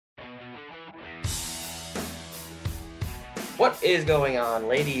What is going on,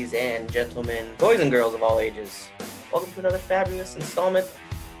 ladies and gentlemen, boys and girls of all ages? Welcome to another fabulous installment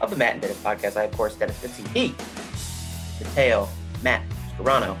of the Matt and Dennis podcast. I, of course, Dennis Fitzy. He, Mateo, Matt,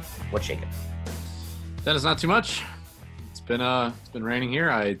 Scarano. What's shaking? Dennis, not too much. It's been raining here.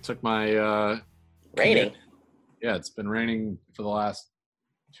 I took my Raining? Yeah, it's been raining for the last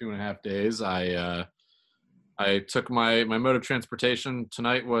 2.5 days. I took my mode of transportation.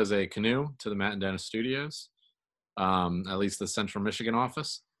 Tonight was a canoe to the Matt and Dennis studios. At least the Central Michigan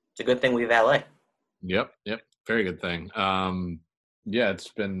office. It's a good thing we valet. Yep. Very good thing. Yeah, it's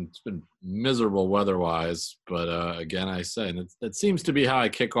been miserable weather-wise, but again, I say, and it seems to be how I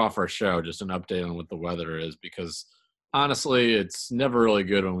kick off our show, just an update on what the weather is, because honestly, it's never really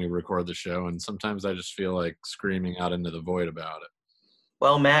good when we record the show, and sometimes I just feel like screaming out into the void about it.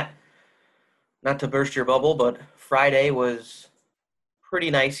 Well, Matt, not to burst your bubble, but Friday was pretty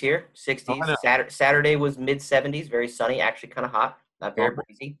nice here, 60s. Saturday was mid-70s, very sunny, actually kind of hot, not very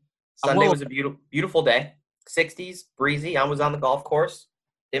breezy. Sunday was a beautiful day, 60s, breezy. I was on the golf course.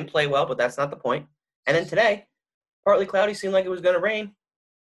 Didn't play well, but that's not the point. And then today, partly cloudy, seemed like it was going to rain,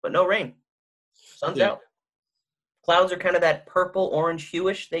 but no rain. Sun's out. Clouds are kind of that purple, orange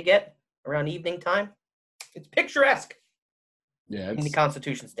hueish they get around evening time. It's picturesque in the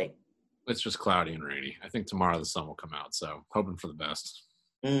Constitution State. It's just cloudy and rainy. I think tomorrow the sun will come out, so hoping for the best.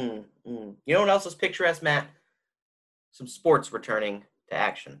 You know what else is picturesque, Matt? Some sports returning to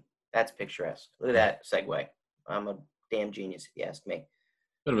action. That's picturesque. Look at that segue. I'm a damn genius, if you ask me.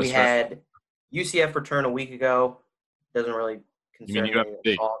 We had UCF return a week ago. Doesn't really concern me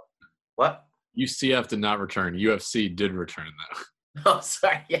at all. What? UCF did not return. UFC did return, though. Oh,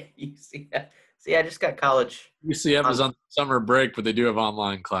 sorry. Yeah, UCF. See, I just got college. UCF is on summer break, but they do have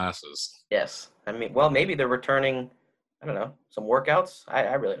online classes. Yes. I mean, well, maybe they're returning, I don't know, some workouts.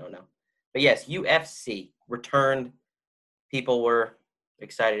 I really don't know. But yes, UFC returned. People were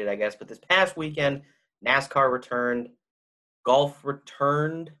excited, I guess. But this past weekend, NASCAR returned. Golf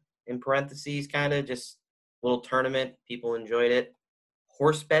returned, in parentheses, kind of just a little tournament. People enjoyed it.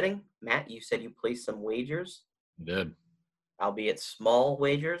 Horse betting. Matt, you said you placed some wagers. I did. Albeit small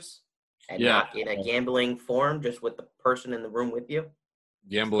wagers. And not in a gambling form, just with the person in the room with you.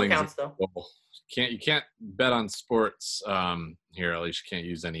 Gambling counts, though. You can't bet on sports here. At least you can't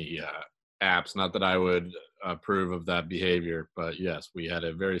use any apps. Not that I would approve of that behavior, but yes, we had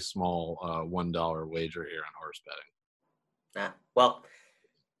a very small $1 wager here on horse betting. Well,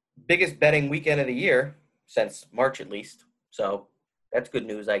 biggest betting weekend of the year since March at least. So that's good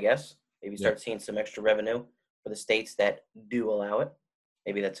news, I guess. Maybe start seeing some extra revenue for the states that do allow it.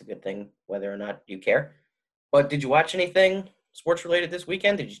 Maybe that's a good thing, whether or not you care. But did you watch anything sports-related this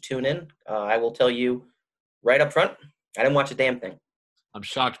weekend? Did you tune in? I will tell you right up front, I didn't watch a damn thing. I'm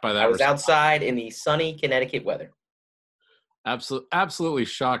shocked by that. I was outside in the sunny Connecticut weather. Absolutely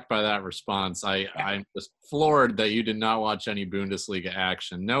shocked by that response. I'm just floored that you did not watch any Bundesliga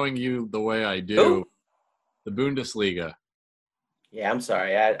action. Knowing you the way I do, Who? The Bundesliga. Yeah, I'm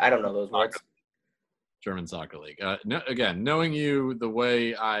sorry. I don't know those words. German Soccer League. Again, knowing you the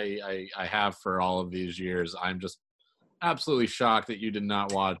way I have for all of these years, I'm just absolutely shocked that you did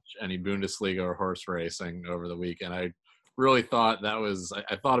not watch any Bundesliga or horse racing over the weekend. I really thought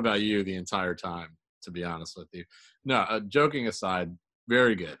I thought about you the entire time, to be honest with you. No, joking aside,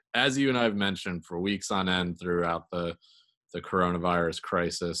 very good. As you and I have mentioned for weeks on end throughout the coronavirus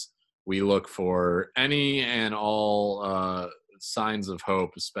crisis, we look for any and all signs of hope,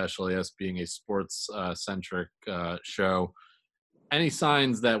 especially us being a sports centric show, any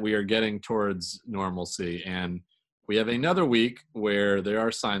signs that we are getting towards normalcy. And we have another week where there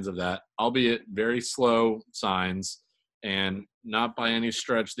are signs of that, albeit very slow signs and not by any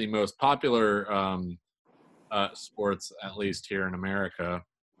stretch the most popular sports, at least here in America.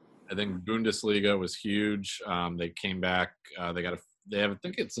 I think Bundesliga was huge. They came back. They have, I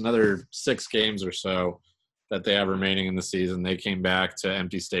think it's another 6 games or so that they have remaining in the season. They came back to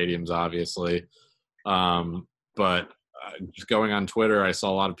empty stadiums, obviously. But just going on Twitter, I saw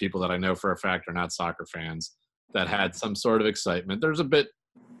a lot of people that I know for a fact are not soccer fans that had some sort of excitement. There's a bit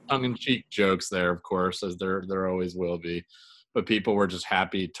tongue-in-cheek jokes there, of course, as there always will be. But people were just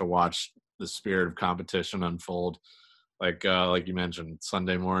happy to watch the spirit of competition unfold. Like you mentioned,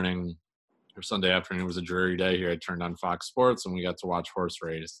 Sunday morning or Sunday afternoon was a dreary day here. I turned on Fox Sports and we got to watch horse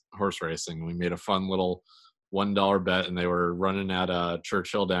racing. We made a fun little $1 bet, and they were running at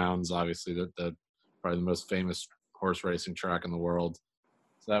Churchill Downs, obviously the probably the most famous horse racing track in the world.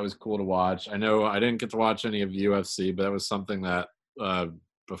 So that was cool to watch. I know I didn't get to watch any of UFC, but that was something that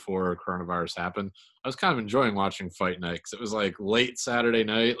before coronavirus happened, I was kind of enjoying watching fight night because it was like late Saturday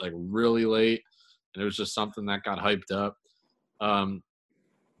night, like really late, and it was just something that got hyped up. Um,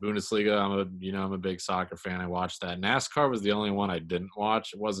 Bundesliga, I'm a big soccer fan. I watched that. NASCAR was the only one I didn't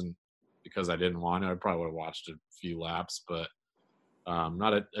watch. It wasn't because I didn't want it. I probably would have watched a few laps, but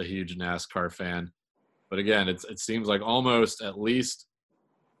not a huge NASCAR fan. But again, it seems like almost at least,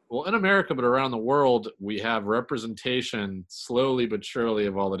 well, in America, but around the world, we have representation slowly but surely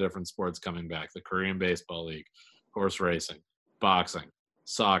of all the different sports coming back. The Korean Baseball League, horse racing, boxing,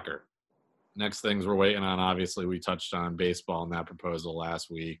 soccer. Next things we're waiting on, obviously, we touched on baseball in that proposal last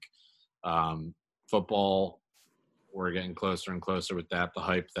week. Football, we're getting closer and closer with that, the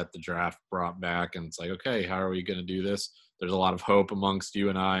hype that the draft brought back. And it's like, okay, how are we going to do this? There's a lot of hope amongst you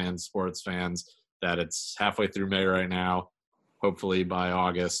and I and sports fans that it's halfway through May right now. Hopefully by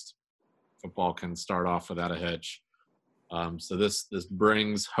August, football can start off without a hitch. So this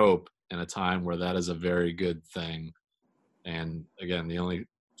brings hope in a time where that is a very good thing. And again, the only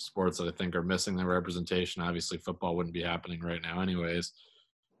sports that I think are missing the representation, obviously football wouldn't be happening right now anyways,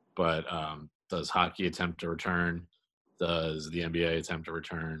 but does hockey attempt to return? Does the NBA attempt to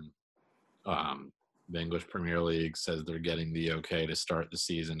return? The English Premier League says they're getting the okay to start the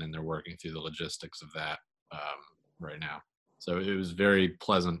season, and they're working through the logistics of that right now. So it was very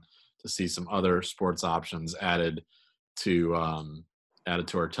pleasant to see some other sports options added to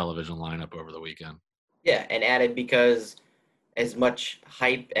our television lineup over the weekend. Yeah, and added because as much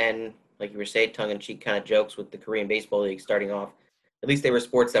hype and, like you were saying, tongue-in-cheek kind of jokes with the Korean Baseball League starting off, at least they were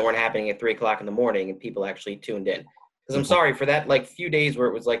sports that weren't happening at 3 o'clock in the morning and people actually tuned in. Because I'm sorry for that, like, few days where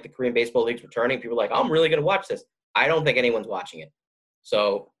it was like the Korean Baseball League's returning, people were like, I'm really going to watch this. I don't think anyone's watching it.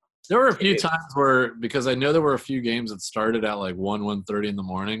 So there were a few times where, because I know there were a few games that started at like 1:30 in the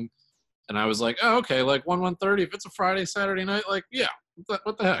morning, and I was like, oh, okay, like 1:30, if it's a Friday, Saturday night, like, yeah,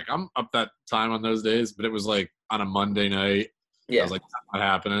 what the heck? I'm up that time on those days, but it was like on a Monday night. Yeah. I was like, that's not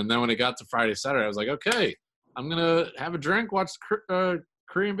happening. And then when it got to Friday, Saturday, I was like, okay, I'm going to have a drink, watch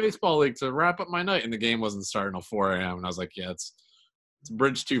Korean Baseball League to wrap up my night. And the game wasn't starting until 4 a.m. And I was like, yeah, it's a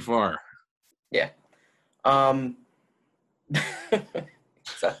bridge too far. Yeah. So,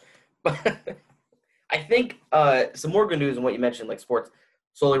 I think some more good news in what you mentioned, like sports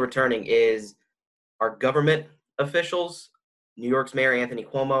slowly returning, is our government officials. New York's Mayor Anthony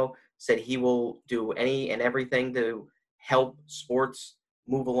Cuomo said he will do any and everything to help sports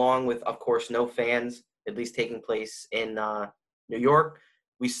move along with, of course, no fans, at least taking place in New York.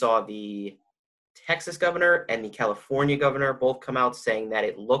 We saw the Texas governor and the California governor both come out saying that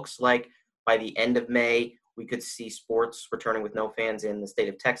it looks like by the end of May, we could see sports returning with no fans in the state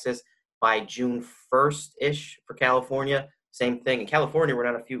of Texas. By June 1st-ish for California, same thing. In California, we're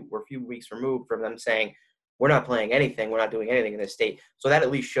a few weeks removed from them saying, we're not playing anything, we're not doing anything in this state. So that at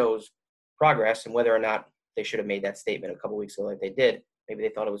least shows progress, and whether or not they should have made that statement a couple weeks ago like they did. Maybe they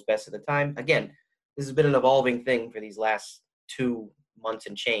thought it was best at the time. Again, this has been an evolving thing for these last 2 months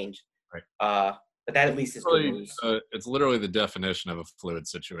and change. Right. But that at least is good news. It's literally the definition of a fluid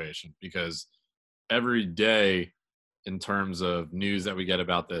situation, because every day, in terms of news that we get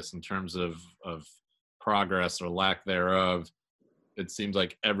about this, in terms of progress or lack thereof, it seems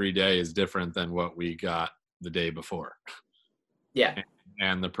like every day is different than what we got the day before. Yeah.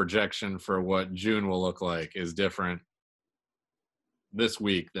 And the projection for what June will look like is different this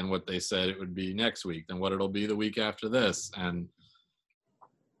week than what they said it would be next week, than what it'll be the week after this. And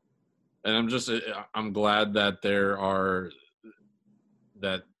I'm glad that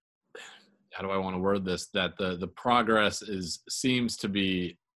how do I want to word this, that the progress seems to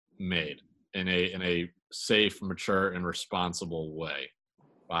be made in a safe, mature, and responsible way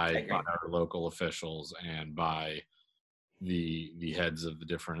by our local officials and by the heads of the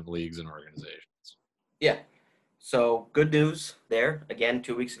different leagues and organizations. Yeah. So good news there. Again,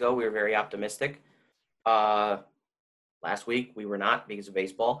 2 weeks ago, we were very optimistic. Last week, we were not because of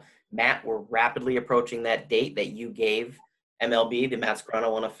baseball. Matt, we're rapidly approaching that date that you gave MLB, the Matt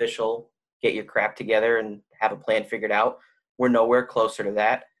Scarano unofficial, get your crap together and have a plan figured out. We're nowhere closer to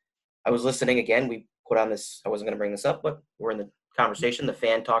that. I was listening again. We put on this, I wasn't going to bring this up, but we're in the conversation. The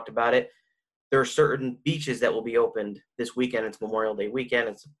fan talked about it. There are certain beaches that will be opened this weekend. It's Memorial Day weekend.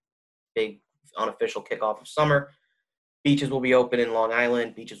 It's a big unofficial kickoff of summer. Beaches will be open in Long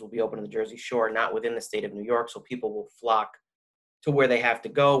Island. Beaches will be open in the Jersey Shore, not within the state of New York, so people will flock to where they have to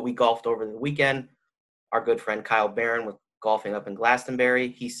go. We golfed over the weekend. Our good friend Kyle Barron was golfing up in Glastonbury.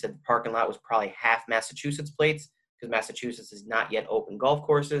 He said the parking lot was probably half Massachusetts plates because Massachusetts has not yet opened golf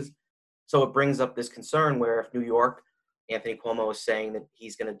courses. So it brings up this concern where if New York, Anthony Cuomo is saying that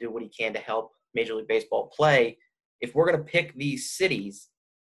he's going to do what he can to help Major League Baseball play. If we're going to pick these cities,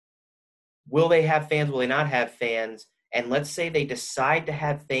 will they have fans? Will they not have fans? And let's say they decide to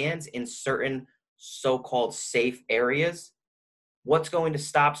have fans in certain so-called safe areas. what's going to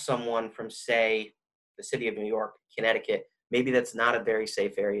stop someone from, say, the city of New York, Connecticut? Maybe that's not a very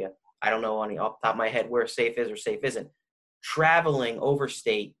safe area. I don't know off the top of my head where safe is or safe isn't. Traveling over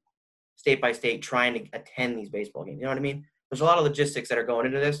state by state, trying to attend these baseball games. You know what I mean? There's a lot of logistics that are going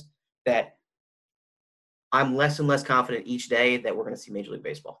into this that I'm less and less confident each day that we're going to see Major League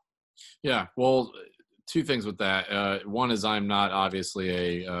Baseball. Yeah, well, two things with that. One is I'm not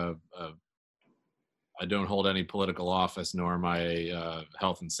obviously I don't hold any political office, nor am I a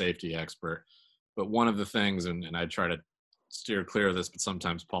health and safety expert. But one of the things, and I try to steer clear of this, but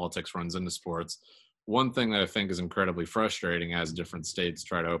sometimes politics runs into sports. One thing that I think is incredibly frustrating as different states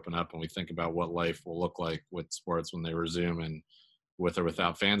try to open up and we think about what life will look like with sports when they resume and with or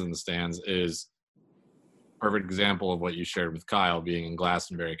without fans in the stands is perfect example of what you shared with Kyle being in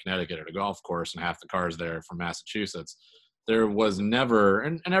Glastonbury, Connecticut at a golf course and half the cars there from Massachusetts. There was never,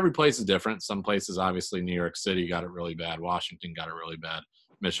 and every place is different. Some places, obviously, New York City got it really bad. Washington got it really bad.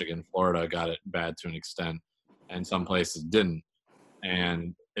 Michigan, Florida got it bad to an extent. And some places didn't.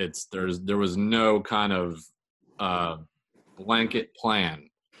 And there was no kind of blanket plan.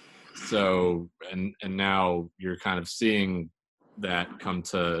 So, and now you're kind of seeing that come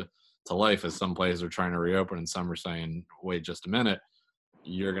to life as some places are trying to reopen and some are saying, wait just a minute,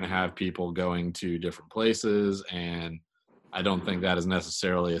 you're going to have people going to different places. And I don't think that is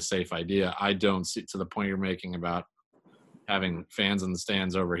necessarily a safe idea. I don't see, to the point you're making about having fans in the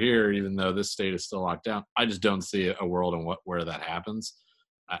stands over here, even though this state is still locked down, I just don't see a world in where that happens.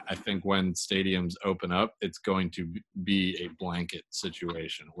 I think when stadiums open up, it's going to be a blanket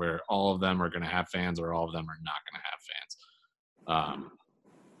situation where all of them are going to have fans or all of them are not going to have fans.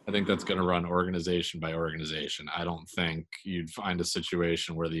 I think that's going to run organization by organization. I don't think you'd find a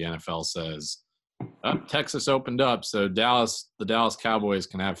situation where the NFL says, oh, Texas opened up, so the Dallas Cowboys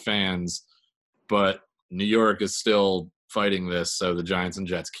can have fans, but New York is still fighting this, so the Giants and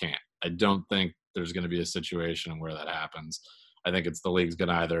Jets can't. I don't think there's going to be a situation where that happens. I think it's the league's going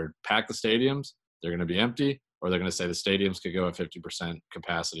to either pack the stadiums, they're going to be empty, or they're going to say the stadiums could go at 50%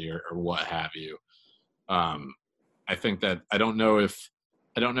 capacity or what have you. I think that I don't know if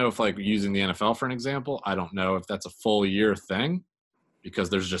like using the NFL for an example, I don't know if that's a full year thing because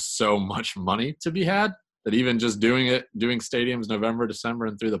there's just so much money to be had that even just doing stadiums November, December,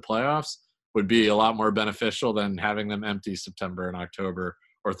 and through the playoffs would be a lot more beneficial than having them empty September and October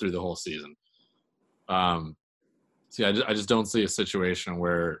or through the whole season. See, I just don't see a situation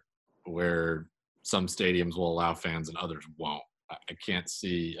where some stadiums will allow fans and others won't. I can't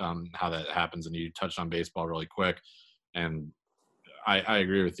see how that happens. And you touched on baseball really quick, and I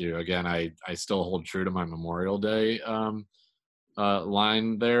agree with you. Again, I still hold true to my Memorial Day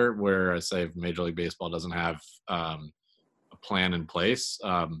line there, where I say if Major League Baseball doesn't have a plan in place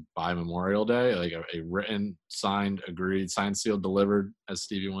by Memorial Day, like a written, signed, agreed, signed, sealed, delivered, as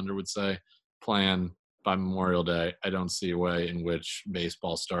Stevie Wonder would say, plan by Memorial Day, I don't see a way in which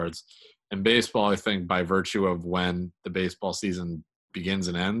baseball starts. And baseball, I think, by virtue of when the baseball season begins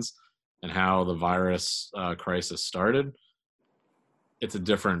and ends and how the virus crisis started, it's a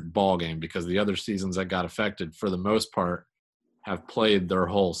different ball game because the other seasons that got affected, for the most part, have played their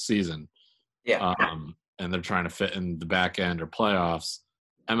whole season. Yeah. And they're trying to fit in the back end or playoffs.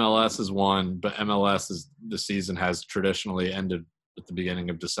 MLS is one, but the season has traditionally ended at the beginning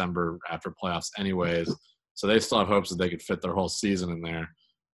of December after playoffs anyways. So they still have hopes that they could fit their whole season in there.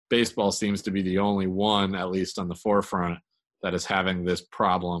 Baseball seems to be the only one, at least on the forefront, that is having this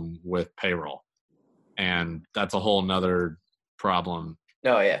problem with payroll. And that's a whole nother problem.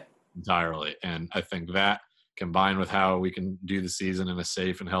 Oh, yeah. Entirely. And I think that combined with how we can do the season in a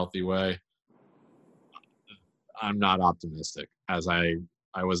safe and healthy way, I'm not optimistic, as I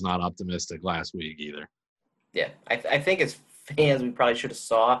was not optimistic last week either. Yeah, I think as fans, we probably should have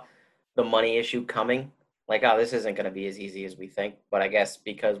saw the money issue coming. Like, oh, this isn't going to be as easy as we think. But I guess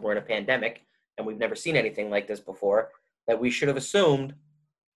because we're in a pandemic and we've never seen anything like this before, that we should have assumed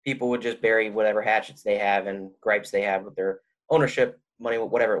people would just bury whatever hatchets they have and gripes they have with their ownership, money,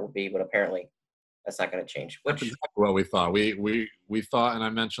 whatever it would be. But apparently that's not going to change. That's exactly what we thought. We thought, and I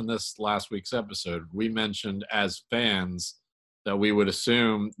mentioned this last week's episode, we mentioned as fans that we would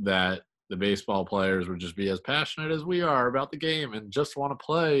assume that the baseball players would just be as passionate as we are about the game and just want to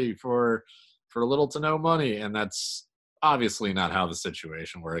play for little to no money. And that's obviously not how the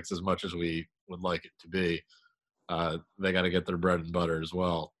situation works, as much as we would like it to be. They got to get their bread and butter as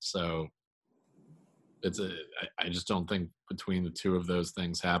well. So I just don't think between the two of those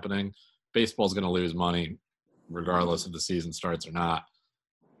things happening, baseball's going to lose money regardless if the season starts or not.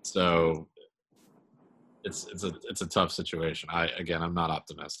 So it's a tough situation. I'm not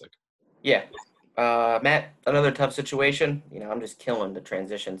optimistic. Yeah. Matt, another tough situation. I'm just killing the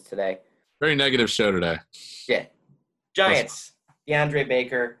transitions today. Very negative show today. Yeah. Plus, Giants, DeAndre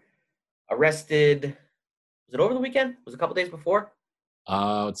Baker, arrested. Was it over the weekend? Was it a couple days before?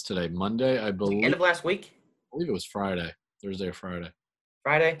 it's today, Monday, I Was it end believe. of last week? I believe it was Friday, Thursday or Friday.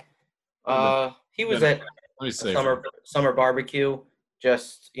 Friday? Might have been. He Yeah, was at let me a say summer barbecue,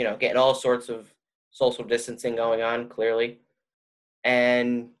 just, getting all sorts of social distancing going on, clearly,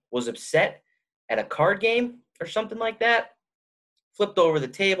 and was upset at a card game or something like that. Flipped over the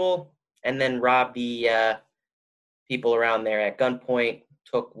table and then robbed the people around there at gunpoint.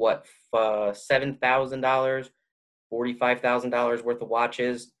 Took what, $7,000, $45,000 worth of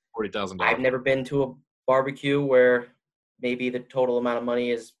watches. $40,000. I've never been to a barbecue where maybe the total amount of money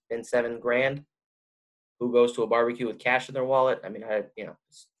has been 7 grand. Who goes to a barbecue with cash in their wallet? I mean, hey,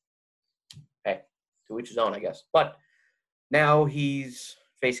 to each his own, I guess. But now he's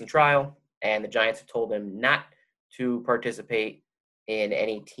facing trial, and the Giants have told him not to participate in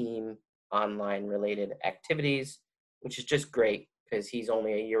any team online related activities, which is just great because he's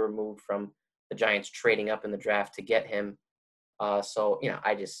only a year removed from the Giants trading up in the draft to get him. I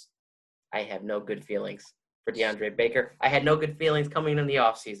have no good feelings for DeAndre Baker. I had no good feelings coming in the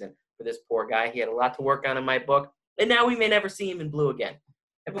offseason for this poor guy. He had a lot to work on in my book, and now we may never see him in blue again.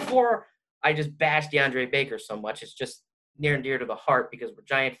 And before I just bash DeAndre Baker so much, it's just near and dear to the heart because we're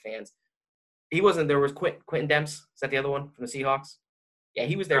Giant fans. He wasn't there. Was Quentin Demps? Is that the other one from the Seahawks? Yeah,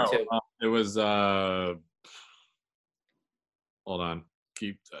 he was there No, too. it was. Hold on.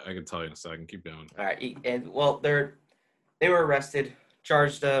 I can tell you in a second. Keep going. All right, they were arrested,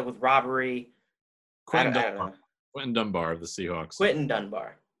 charged with robbery. I Quentin don't, I don't Dunbar. know. Quentin Dunbar of the Seahawks. Quentin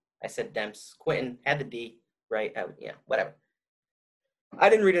Dunbar. I said Demps. Quentin had the D, right? Whatever. I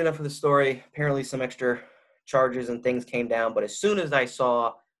didn't read enough of the story. Apparently, some extra charges and things came down. But as soon as I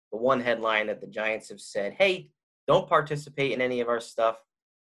saw the one headline that the Giants have said, hey, don't participate in any of our stuff,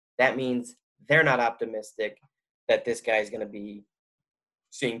 that means they're not optimistic that this guy's going to be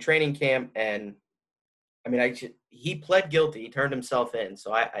seeing training camp. And I mean, he pled guilty. He turned himself in.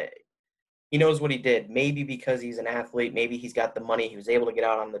 So he knows what he did. Maybe because he's an athlete. Maybe he's got the money. He was able to get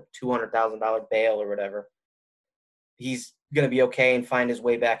out on the $200,000 bail or whatever. He's going to be okay and find his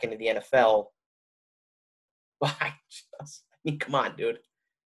way back into the NFL. But I mean, come on, dude.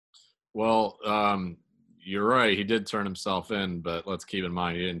 Well, you're right. He did turn himself in, but let's keep in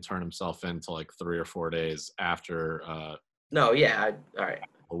mind he didn't turn himself in until like 3 or 4 days after No, yeah, all right.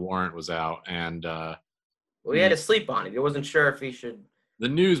 the warrant was out. And Well, he had to sleep on it. He wasn't sure if he should. the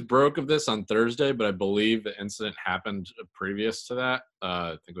news broke of this on Thursday, but I believe the incident happened previous to that.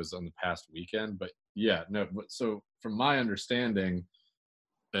 I think it was on the past weekend. But yeah, no. So from my understanding,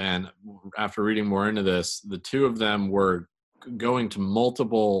 and after reading more into this, the two of them were going to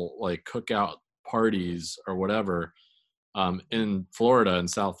multiple like cookout parties or whatever in Florida, in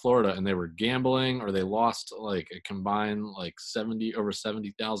South Florida, and they were gambling or they lost like a combined like over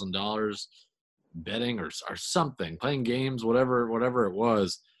 $70,000 betting or something, playing games, whatever it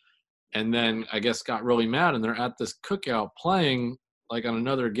was. And then I guess got really mad and they're at this cookout playing like on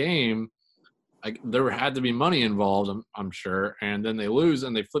another game. Like there had to be money involved, I'm sure. And then they lose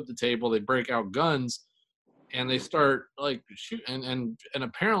and they flip the table, they break out guns and they start like shoot and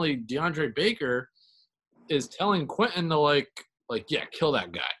apparently DeAndre Baker is telling Quentin to like yeah, kill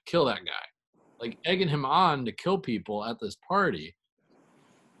that guy, like egging him on to kill people at this party.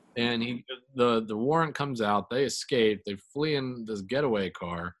 And the warrant comes out, they escape, they flee in this getaway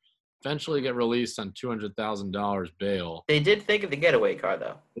car, eventually get released on $200,000 bail. They did think of the getaway car,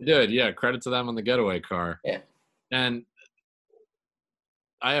 though. They did, yeah. Credit to them on the getaway car. Yeah. And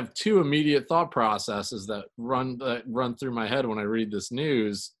I have two immediate thought processes that run through my head when I read this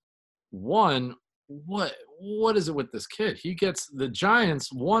news. One, what is it with this kid? He gets the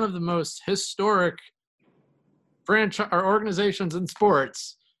Giants, one of the most historic franchise or organizations in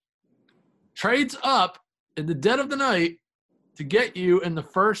sports, trades up in the dead of the night to get you in the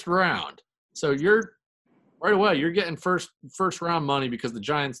first round. So you're right away, you're getting first round money because the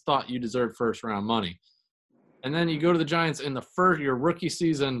Giants thought you deserved first round money. And then you go to the Giants in your rookie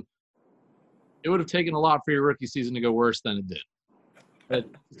season. It would have taken a lot for your rookie season to go worse than it did.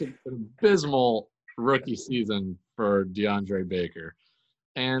 It's an abysmal rookie season for DeAndre Baker.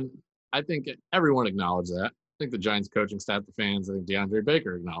 And I think everyone acknowledged that. I think the Giants coaching staff, the fans, I think DeAndre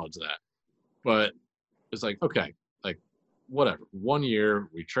Baker acknowledged that. But it's like, okay, like whatever. 1 year,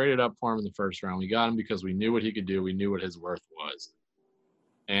 we traded up for him in the first round. We got him because we knew what he could do. We knew what his worth was.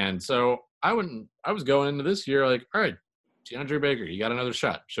 And so I was going into this year like, all right, DeAndre Baker, you got another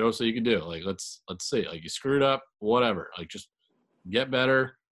shot. Show us what you can do. Like, let's see. Like, you screwed up, whatever. Like, just get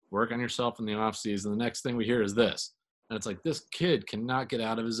better. work on yourself in the offseason. The next thing we hear is this. And it's like, this kid cannot get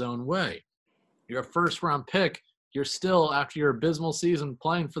out of his own way. You're a first-round pick. You're still, after your abysmal season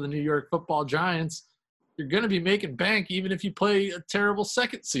playing for the New York Football Giants, you're going to be making bank even if you play a terrible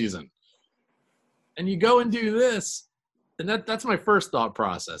second season. And you go and do this, and that's my first thought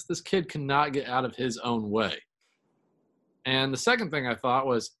process. This kid cannot get out of his own way. And the second thing I thought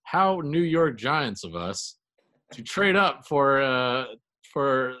was, how New York Giants of us to trade up for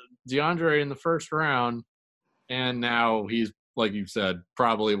DeAndre in the first round, and now he's, like you said,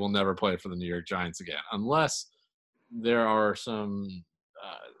 probably will never play for the New York Giants again, unless there are some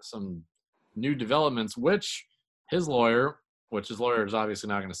new developments, which his lawyer is obviously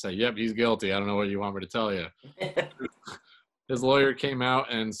not going to say, yep, he's guilty. I don't know what you want me to tell you. His lawyer came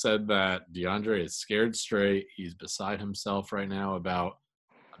out and said that DeAndre is scared straight. He's beside himself right now about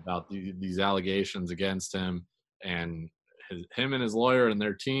these allegations against him, and him and his lawyer and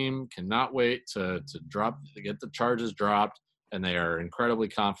their team cannot wait to get the charges dropped, and they are incredibly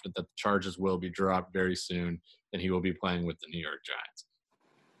confident that the charges will be dropped very soon, and he will be playing with the New York Giants.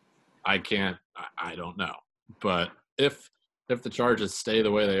 I don't know, but if the charges stay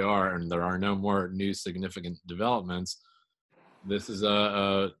the way they are and there are no more new significant developments, this is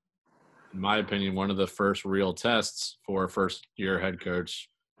in my opinion, one of the first real tests for first-year head coach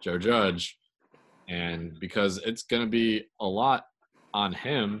Joe Judge. And because it's going to be a lot on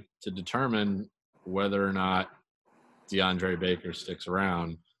him to determine whether or not DeAndre Baker sticks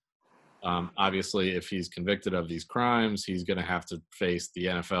around. Obviously, if he's convicted of these crimes, he's going to have to face the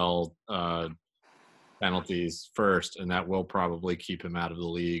NFL penalties first, and that will probably keep him out of the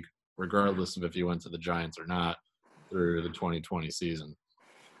league, regardless of if he went to the Giants or not, through the 2020 season.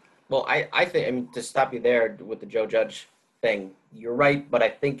 Well, I think, I mean, to stop you there with the Joe Judge thing, you're right, but I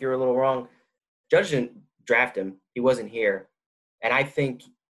think you're a little wrong. Judge didn't draft him. He wasn't here. And I think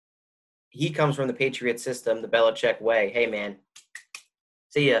he comes from the Patriot system, the Belichick way. Hey, man,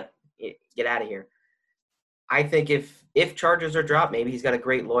 see ya. Get out of here. I think if charges are dropped, maybe he's got a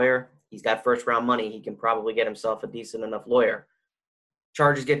great lawyer. He's got first-round money. He can probably get himself a decent enough lawyer.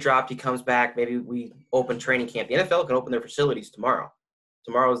 Charges get dropped. He comes back. Maybe we open training camp. The NFL can open their facilities tomorrow.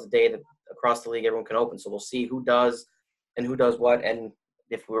 Tomorrow is the day that across the league everyone can open. So we'll see who does and who does what, and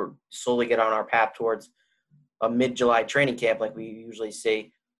if we're slowly get on our path towards a mid-July training camp like we usually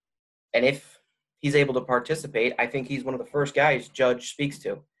see. And if he's able to participate, I think he's one of the first guys Judge speaks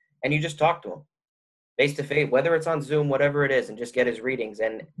to. And you just talk to him face-to-face, whether it's on Zoom, whatever it is, and just get his readings.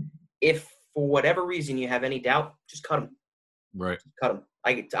 And if for whatever reason you have any doubt, just cut him. Right. Just cut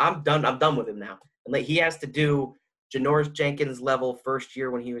him. I'm done with him now. And he has to do Janoris Jenkins level first year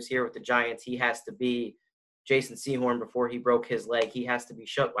when he was here with the Giants. He has to be Jason Sehorn before he broke his leg. He has to be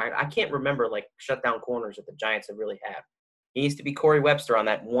shut. I can't remember shutdown corners that the Giants have really had. He needs to be Corey Webster on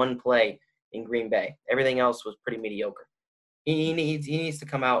that one play in Green Bay. Everything else was pretty mediocre. He needs to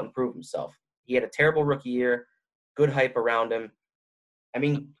come out and prove himself. He had a terrible rookie year, good hype around him. I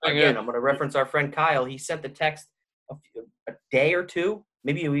mean, again, I'm going to reference our friend Kyle. He sent the text a day or two,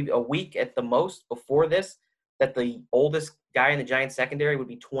 maybe a week at the most before this, that the oldest guy in the Giants secondary would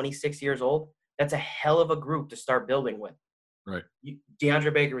be 26 years old. That's a hell of a group to start building with. Right.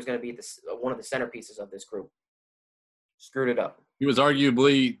 DeAndre Baker was going to be one of the centerpieces of this group. Screwed it up. He was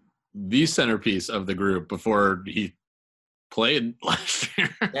arguably the centerpiece of the group before he played last year.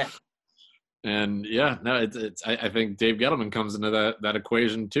 Yeah. And I think Dave Gettleman comes into that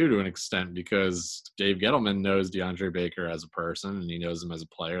equation too, to an extent, because Dave Gettleman knows DeAndre Baker as a person and he knows him as a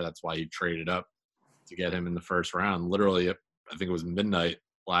player. That's why he traded up to get him in the first round. Literally, I think it was midnight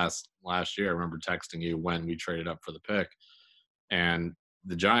last year. I remember texting you when we traded up for the pick. And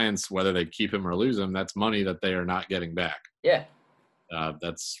the Giants, whether they keep him or lose him, that's money that they are not getting back. Yeah.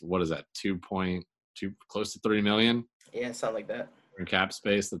 That's, what is that, 2.2, close to $3 million? Yeah, something like that. In cap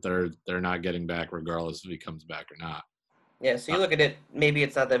space that they're not getting back regardless if he comes back or not. Yeah, so you look at it, maybe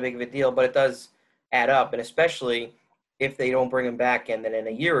it's not that big of a deal, but it does add up, and especially if they don't bring him back and then in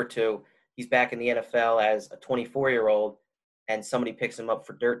a year or two he's back in the NFL as a 24-year-old and somebody picks him up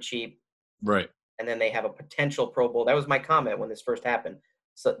for dirt cheap. Right. And then they have a potential Pro Bowl. That was my comment when this first happened.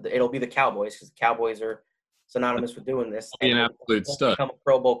 So it'll be the Cowboys because the Cowboys are synonymous with doing this. Be an absolute stud. Become a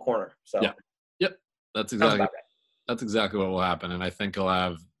Pro Bowl corner. So yeah. Yep. That's exactly what will happen. And I think he'll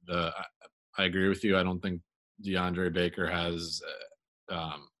have I agree with you. I don't think DeAndre Baker has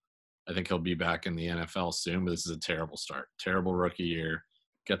I think he'll be back in the NFL soon, but this is a terrible start. Terrible rookie year.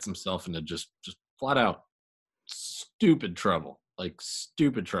 Gets himself into just flat out stupid trouble.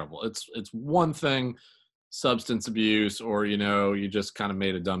 Stupid trouble. It's one thing, substance abuse, or you just kind of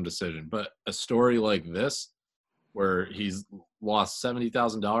made a dumb decision. But a story like this, where he's lost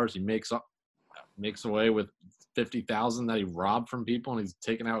 $70,000. He makes away with 50,000 that he robbed from people, and he's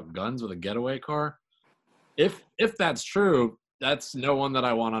taking out guns with a getaway car. If that's true, that's no one that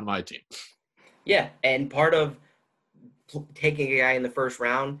I want on my team. Yeah, and part of taking a guy in the first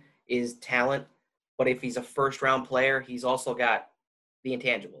round is talent, but if he's a first-round player, he's also got the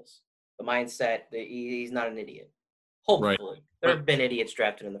intangibles, the mindset. He's not an idiot. Hopefully. Right. There have been idiots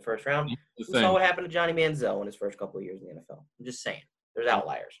drafted in the first round. We saw what happened to Johnny Manziel in his first couple of years in the NFL. I'm just saying. There's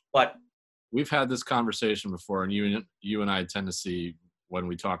outliers. But we've had this conversation before, and you and I tend to see when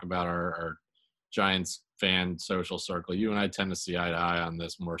we talk about our Giants fan social circle, you and I tend to see eye to eye on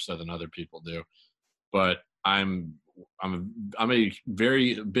this more so than other people do. But I'm a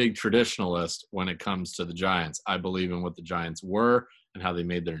very big traditionalist when it comes to the Giants. I believe in what the Giants were and how they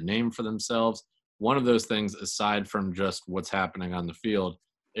made their name for themselves. One of those things, aside from just what's happening on the field,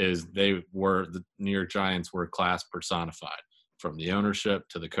 is the New York Giants were class personified, from the ownership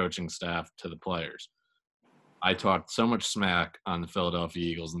to the coaching staff to the players. I talked so much smack on the Philadelphia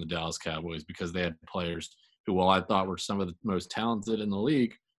Eagles and the Dallas Cowboys because they had players who, while I thought were some of the most talented in the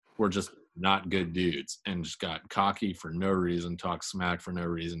league, were just not good dudes and just got cocky for no reason, talked smack for no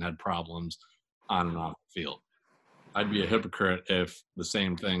reason, had problems on and off the field. I'd be a hypocrite if the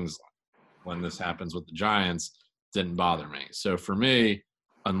same things when this happens with the Giants didn't bother me. So for me,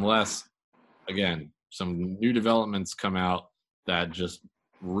 unless, again, some new developments come out that just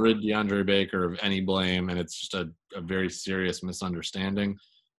rid DeAndre Baker of any blame and it's just a very serious misunderstanding,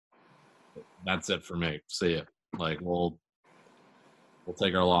 that's it for me. See it. Like, we'll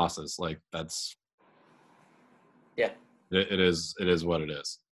take our losses. Like, that's – yeah. It is what it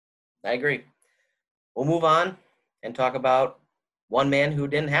is. I agree. We'll move on and talk about one man who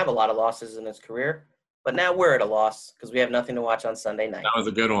didn't have a lot of losses in his career, but now we're at a loss because we have nothing to watch on Sunday night. That was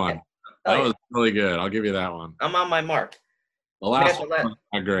a good one. Yeah. That was really good. I'll give you that one. I'm on my mark. The last one was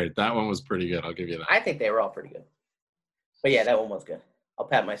not great. That one was pretty good. I'll give you that. I think they were all pretty good. But, yeah, that one was good. I'll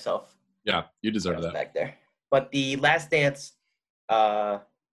pat myself. Yeah, you deserve that. Back there. But the Last Dance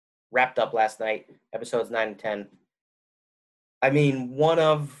wrapped up last night, episodes 9 and 10. I mean, one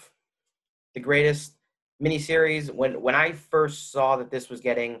of the greatest miniseries. When I first saw that this was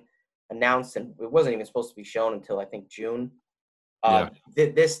getting announced, and it wasn't even supposed to be shown until I think June.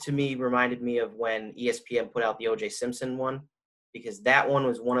 This to me reminded me of when ESPN put out the O.J. Simpson one, because that one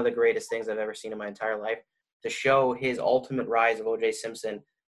was one of the greatest things I've ever seen in my entire life. To show his ultimate rise of O.J. Simpson,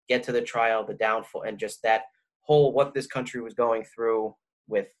 get to the trial, the downfall, and just that whole what this country was going through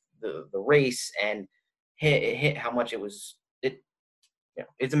with the race and hit how much it was.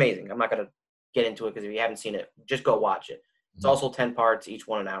 It's amazing. I'm not going to get into it because if you haven't seen it, just go watch it. It's also 10 parts, each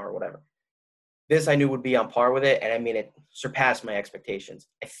 1 hour, whatever. This I knew would be on par with it, and I mean, it surpassed my expectations.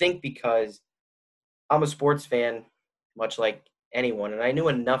 I think because I'm a sports fan, much like anyone, and I knew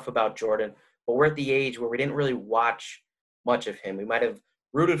enough about Jordan, but we're at the age where we didn't really watch much of him. We might have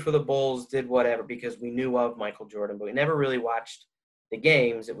rooted for the Bulls, did whatever, because we knew of Michael Jordan, but we never really watched the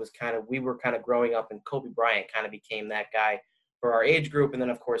games. It was we were kind of growing up, and Kobe Bryant kind of became that guy for our age group, and then,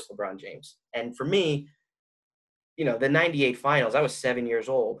 of course, LeBron James. And for me, the 98 finals, I was 7 years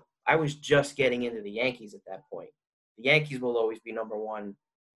old. I was just getting into the Yankees at that point. The Yankees will always be number one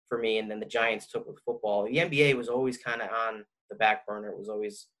for me, and then the Giants took with football. The NBA was always kind of on the back burner. It was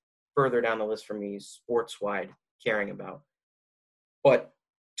always further down the list for me, sports-wide, caring about. But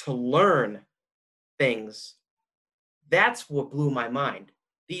to learn things, that's what blew my mind.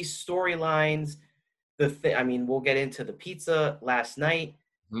 These storylines, we'll get into the pizza last night,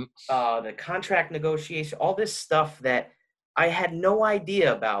 the contract negotiation, all this stuff that I had no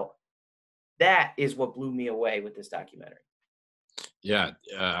idea about. That is what blew me away with this documentary. Yeah,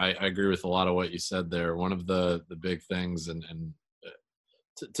 I agree with a lot of what you said there. One of the big things, and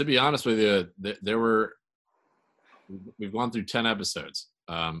to be honest with you, we've gone through 10 episodes.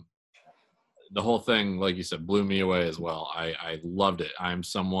 The whole thing, like you said, blew me away as well. I loved it. I'm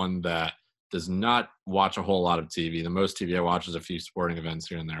someone that does not watch a whole lot of TV. The most TV I watch is a few sporting events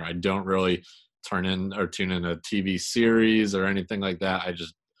here and there. I don't really tune in a TV series or anything like that. I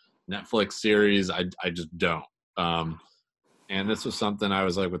just Netflix series. I just don't. And this was something I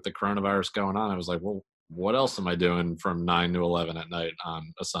was like, with the coronavirus going on, I was like, well, what else am I doing from 9 to 11 at night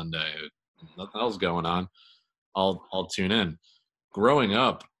on a Sunday? Nothing else going on. I'll tune in. Growing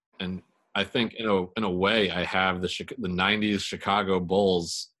up, and I think in a way I have the 90s Chicago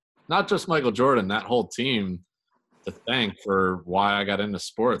Bulls, not just Michael Jordan, that whole team to thank for why I got into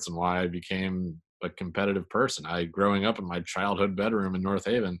sports and why I became a competitive person. Growing up in my childhood bedroom in North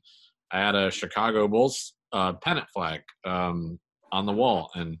Haven, I had a Chicago Bulls pennant flag on the wall,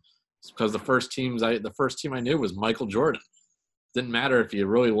 and It's because the first team I knew was Michael Jordan. Didn't matter if you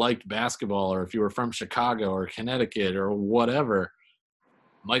really liked basketball or if you were from Chicago or Connecticut or whatever.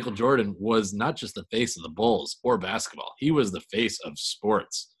 Michael Jordan was not just the face of the Bulls or basketball. He was the face of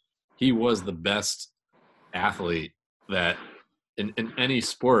sports. He was the best athlete that in any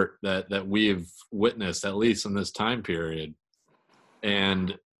sport that we've witnessed, at least in this time period.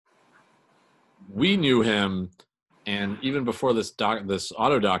 And we knew him, and even before this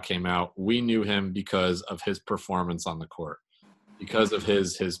auto doc came out, we knew him because of his performance on the court, because of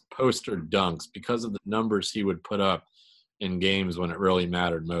his poster dunks, because of the numbers he would put up in games when it really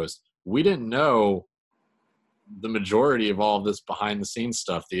mattered most. We didn't know the majority of all of this behind the scenes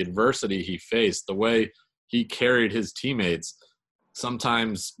stuff, the adversity he faced, the way he carried his teammates,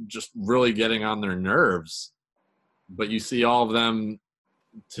 sometimes just really getting on their nerves. But you see all of them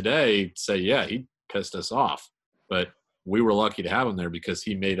today say, yeah, he pissed us off, but we were lucky to have him there because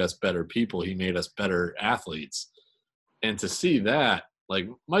he made us better people. He made us better athletes. And to see that, like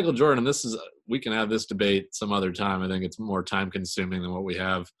Michael Jordan, we can have this debate some other time. I think it's more time consuming than what we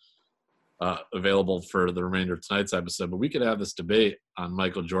have available for the remainder of tonight's episode, but we could have this debate on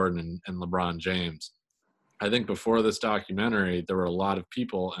Michael Jordan and LeBron James. I think before this documentary, there were a lot of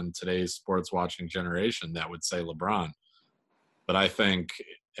people in today's sports watching generation that would say LeBron. But I think,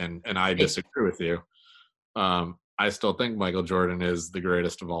 and I disagree with you, I still think Michael Jordan is the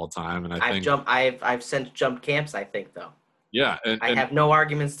greatest of all time. And I've since jumped camps, I think, though. Yeah. And I have no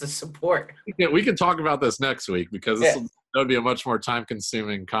arguments to support. We can talk about this next week because that would be a much more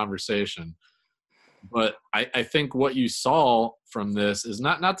time-consuming conversation. But I think what you saw from this is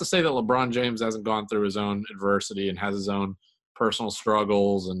not to say that LeBron James hasn't gone through his own adversity and has his own personal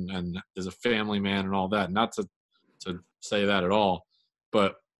struggles and is a family man and all that. Not to say that at all.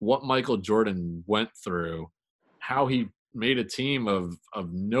 But what Michael Jordan went through, how he made a team of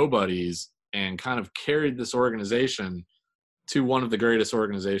nobodies and kind of carried this organization to one of the greatest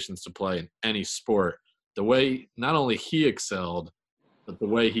organizations to play in any sport. The way not only he excelled, but the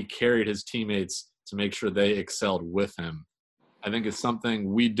way he carried his teammates to make sure they excelled with him, I think is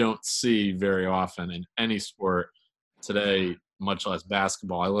something we don't see very often in any sport today, much less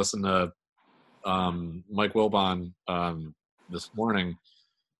basketball. I listened to Mike Wilbon this morning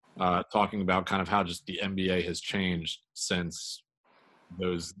talking about kind of how just the NBA has changed since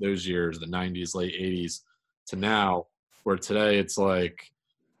those years, the 90s, late 80s to now, where today it's like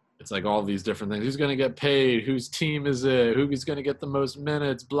all these different things. Who's going to get paid? Whose team is it? Who's going to get the most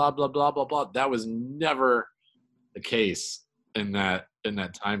minutes? Blah, blah, blah, blah, blah. That was never the case in that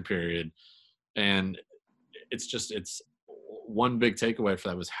time period. And it's one big takeaway for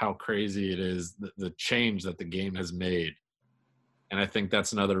that was how crazy it is, the change that the game has made. And I think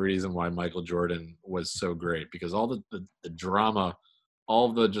that's another reason why Michael Jordan was so great, because all the drama,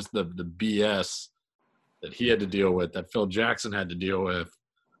 all the BS that he had to deal with, that Phil Jackson had to deal with.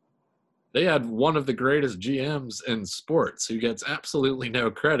 They had one of the greatest GMs in sports who gets absolutely no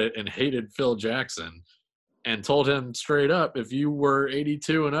credit and hated Phil Jackson and told him straight up, if you were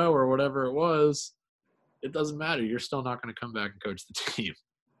 82-0 or whatever it was, it doesn't matter. You're still not going to come back and coach the team.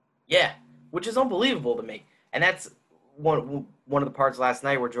 Yeah, which is unbelievable to me. And that's one of the parts last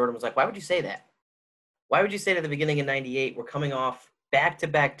night where Jordan was like, why would you say that? Why would you say at the beginning of 98, we're coming off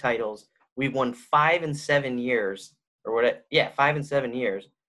back-to-back titles. We've won 5 in 7 years, or what? Yeah, 5 in 7 years.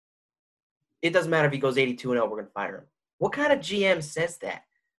 It doesn't matter if he goes 82-0, we're going to fire him. What kind of GM says that?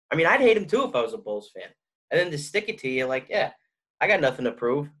 I mean, I'd hate him too if I was a Bulls fan. And then to stick it to you, like, yeah, I got nothing to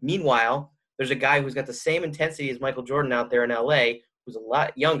prove. Meanwhile, there's a guy who's got the same intensity as Michael Jordan out there in LA, who's a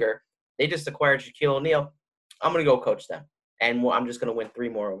lot younger. They just acquired Shaquille O'Neal. I'm going to go coach them. And I'm just going to win 3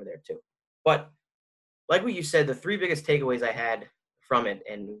 more over there too. But like what you said, the 3 biggest takeaways I had from it,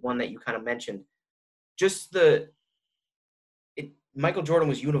 and one that you kind of mentioned, just Michael Jordan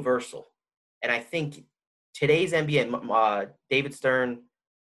was universal. And I think today's NBA, David Stern?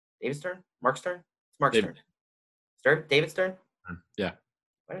 Mark Stern? It's Mark Stern. David Stern? Yeah.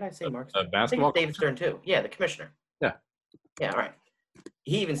 Why did I say Mark Stern? Basketball? I think it's David Stern too. Yeah, the commissioner. Yeah. Yeah, all right.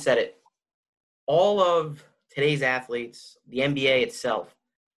 He even said it. All of today's athletes, the NBA itself,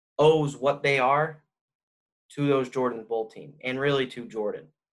 owes what they are to those Jordan Bull team, and really to Jordan.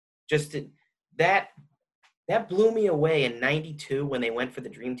 That blew me away in 92 when they went for the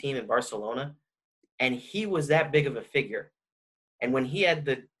Dream Team in Barcelona, and he was that big of a figure. And when he had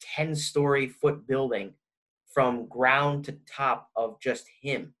the 10-story foot building from ground to top of just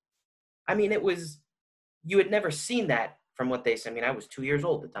him, I mean, you had never seen that from what they said. I mean, I was 2 years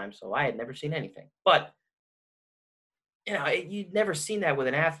old at the time, so I had never seen anything. But, you'd never seen that with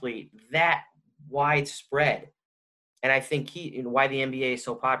an athlete that widespread. And I think why the NBA is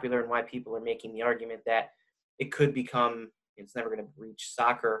so popular and why people are making the argument that it could become, it's never going to reach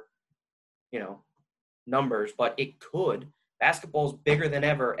soccer, numbers, but it could. Basketball's bigger than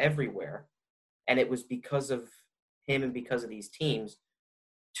ever everywhere. And it was because of him and because of these teams.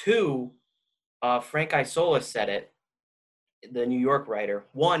 Two, Frank Isola said it, the New York writer.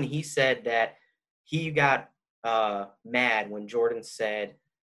 One, he said that he got mad when Jordan said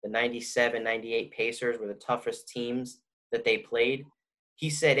the 97, 98 Pacers were the toughest teams that they played. He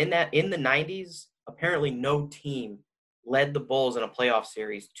said in the 90s, apparently no team led the Bulls in a playoff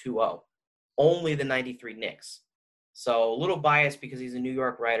series 2-0. Only the 93 Knicks. So a little biased because he's a New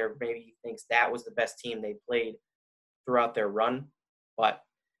York writer. Maybe he thinks that was the best team they played throughout their run. But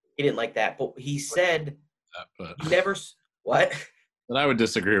he didn't like that. But he said he never – what? But I would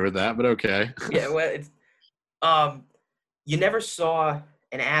disagree with that, but okay. Yeah, well, it's you never saw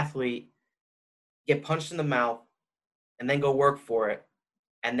an athlete get punched in the mouth and then go work for it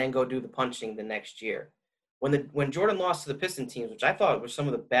and then go do the punching the next year. When Jordan lost to the Piston teams, which I thought were some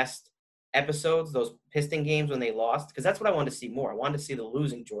of the best episodes, those Piston games when they lost, because that's what I wanted to see more. I wanted to see the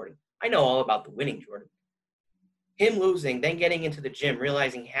losing Jordan. I know all about the winning Jordan. Him losing, then getting into the gym,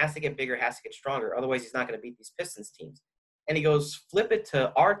 realizing he has to get bigger, has to get stronger. Otherwise, he's not going to beat these Pistons teams. And he goes, flip it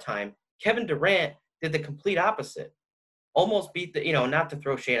to our time. Kevin Durant did the complete opposite. Almost beat not to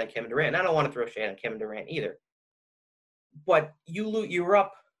throw shade on Kevin Durant. And I don't want to throw shade on Kevin Durant either. But you were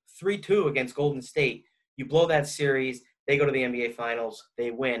up 3-2 against Golden State. You blow that series. They go to the NBA Finals.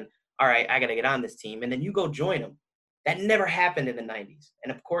 They win. All right, I got to get on this team. And then you go join them. That never happened in the 90s.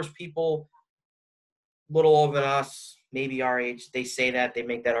 And, of course, people little older than us, maybe our age, they say that. They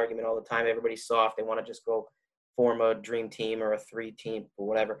make that argument all the time. Everybody's soft. They want to just go form a dream team or a 3-team or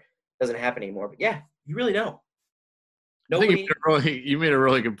whatever. It doesn't happen anymore. But, yeah, you really don't. Nobody. You made a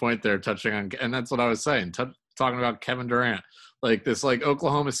really good point there, touching on, and that's what I was saying, talking about Kevin Durant. Like this,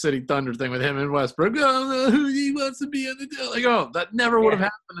 Oklahoma City Thunder thing with him and Westbrook. Oh, who he wants to be on the deal. That never would have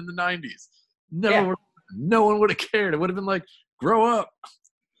happened in the 90s. Never would. No one would have cared. It would have been like, grow up.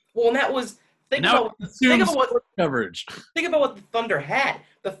 Well, and that was think about what coverage. Think about what the Thunder had.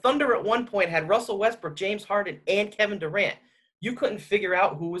 The Thunder at one point had Russell Westbrook, James Harden, and Kevin Durant. You couldn't figure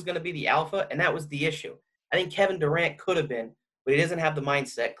out who was going to be the alpha, and that was the issue. I think Kevin Durant could have been, but he doesn't have the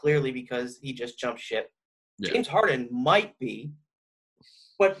mindset, clearly, because he just jumped ship. Yeah. James Harden might be,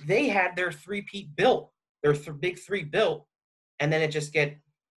 but they had their three-peat built, their big three built, and then it just get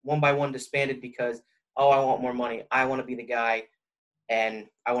one by one disbanded because, I want more money. I want to be the guy, and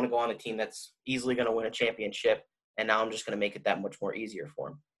I want to go on a team that's easily going to win a championship, and now I'm just going to make it that much more easier for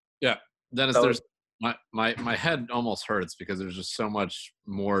him. Yeah. Dennis, there's my head almost hurts because there's just so much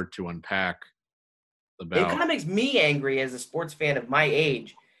more to unpack about. It kind of makes me angry as a sports fan of my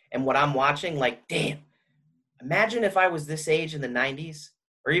age and what I'm watching. Like, damn, imagine if I was this age in the 90s,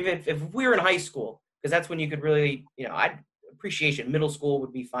 or even if we were in high school, because that's when you could really, appreciation. Middle school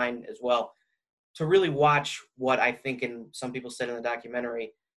would be fine as well. To really watch what I think, and some people said in the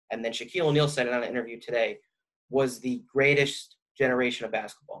documentary, and then Shaquille O'Neal said it on an interview today, was the greatest generation of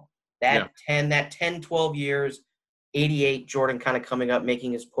basketball. That 10, 12 years, 88, Jordan kind of coming up,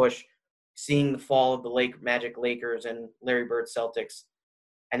 making his push, seeing the fall of the Magic Lakers and Larry Bird Celtics,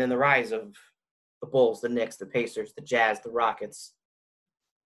 and then the rise of the Bulls, the Knicks, the Pacers, the Jazz, the Rockets.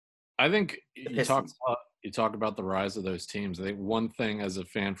 I think you talk about the rise of those teams. I think one thing as a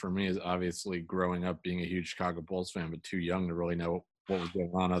fan for me is obviously growing up being a huge Chicago Bulls fan, but too young to really know what was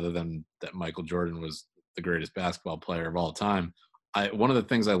going on other than that Michael Jordan was the greatest basketball player of all time. One of the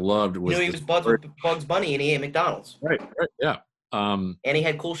things I loved was he was Bugs Bunny and he ate McDonald's. Right, yeah. And he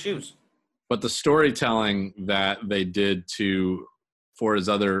had cool shoes. But the storytelling that they did for his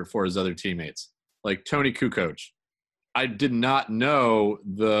other teammates, like Tony Kukoc, I did not know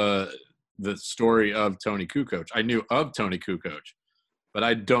the story of Tony Kukoc. I knew of Tony Kukoc, but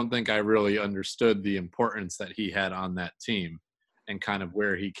I don't think I really understood the importance that he had on that team and kind of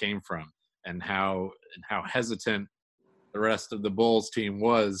where he came from and how hesitant the rest of the Bulls team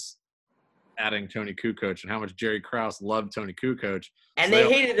was adding Tony Kukoc and how much Jerry Krause loved Tony Kukoc. And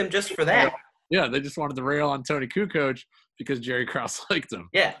they hated him just for that. Yeah, they just wanted to rail on Tony Kukoc because Jerry Krause liked him.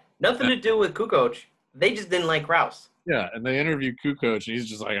 Yeah, nothing to do with Kukoc. They just didn't like Krause. Yeah, and they interviewed Kukoc, and he's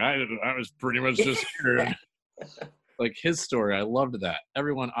just like, I was pretty much just here. Like his story, I loved that.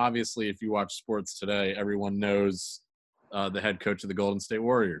 Everyone, obviously, if you watch sports today, everyone knows the head coach of the Golden State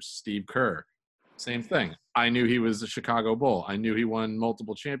Warriors, Steve Kerr. Same thing. I knew he was a Chicago Bull. I knew he won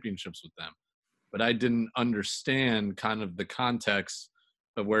multiple championships with them. But I didn't understand kind of the context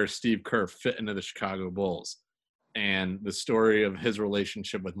of where Steve Kerr fit into the Chicago Bulls and the story of his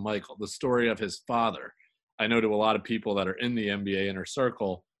relationship with Michael, the story of his father. I know to a lot of people that are in the NBA inner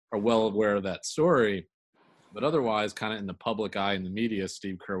circle are well aware of that story. But otherwise, kind of in the public eye in the media,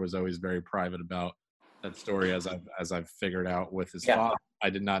 Steve Kerr was always very private about that story. As I've figured out with his father, I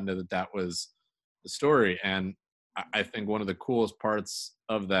did not know that that was the story. And I think one of the coolest parts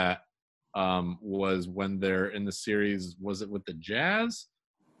of that was when they're in the series. Was it with the Jazz?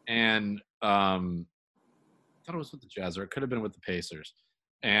 And I thought it was with the Jazz, or it could have been with the Pacers.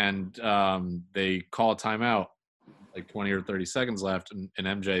 And they call a timeout, like 20 or 30 seconds left, and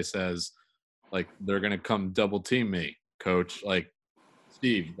MJ says, like, they're going to come double team me, coach. Like,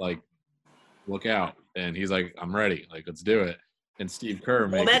 Steve, like, look out. And he's like, I'm ready. Like, let's do it. And Steve Kerr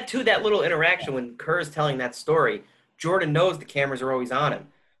that little interaction when Kerr's telling that story, Jordan knows the cameras are always on him.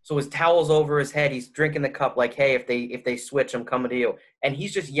 So his towel's over his head. He's drinking the cup like, hey, if they switch, I'm coming to you. And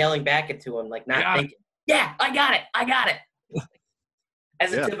he's just yelling back to him, like, not thinking, yeah, I got it.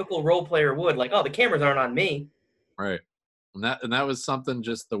 As a typical role player would, like, oh, the cameras aren't on me. Right. And that was something,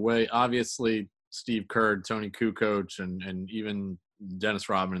 just the way, obviously, Steve Kerr, Tony Kukoc, and even Dennis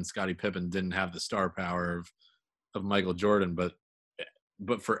Rodman and Scottie Pippen didn't have the star power of Michael Jordan.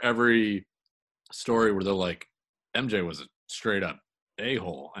 But for every story where they're like, MJ was a straight up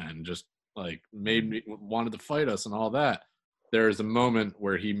a-hole and just like wanted to fight us and all that, there's a moment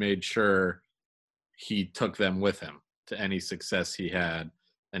where he made sure he took them with him to any success he had.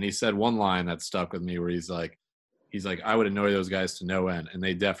 And he said one line that stuck with me where he's like, I would annoy those guys to no end, and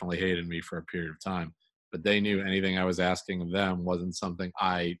they definitely hated me for a period of time. But they knew anything I was asking of them wasn't something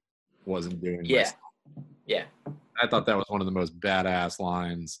I wasn't doing myself. Yeah. I thought that was one of the most badass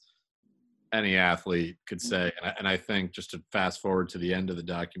lines any athlete could say. And I think, just to fast forward to the end of the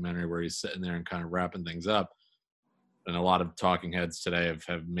documentary where he's sitting there and kind of wrapping things up, and a lot of talking heads today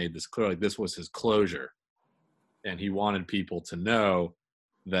have made this clear, like, this was his closure. And he wanted people to know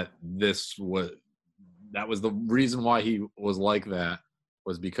that that was the reason why he was like that,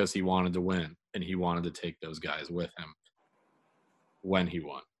 was because he wanted to win, and he wanted to take those guys with him when he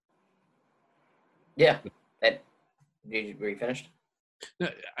won. Yeah. Were you finished?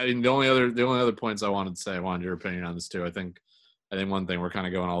 I mean, the only other points I wanted to say, I wanted your opinion on this too. I think one thing, we're kind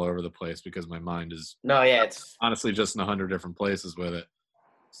of going all over the place because my mind is it's honestly just in 100 different places with it.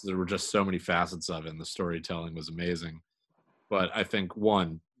 So there were just so many facets of it, and the storytelling was amazing. But I think,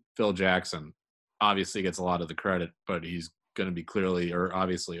 one, Phil Jackson obviously gets a lot of the credit, but he's going to be clearly or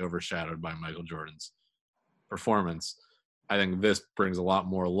obviously overshadowed by Michael Jordan's performance. I think this brings a lot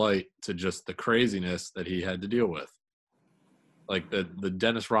more light to just the craziness that he had to deal with. Like, the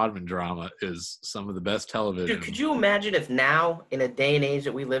Dennis Rodman drama is some of the best television. Dude, could you imagine if now, in a day and age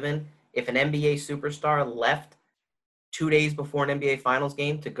that we live in, if an NBA superstar left 2 days before an NBA Finals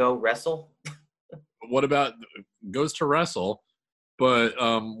game to go wrestle? What about goes to wrestle? But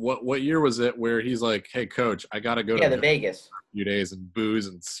what year was it where he's like, hey, coach, I got to go to Vegas for a few days and booze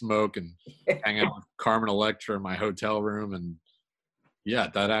and smoke and hang out with Carmen Electra in my hotel room? And, yeah,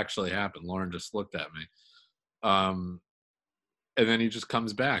 that actually happened. Lauren just looked at me. And then he just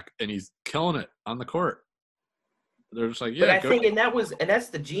comes back, and he's killing it on the court. They're just like, yeah. But I think, and that's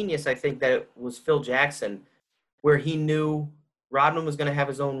the genius, I think, that it was Phil Jackson, where he knew Rodman was going to have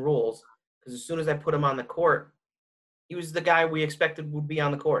his own rules, because as soon as I put him on the court, he was the guy we expected would be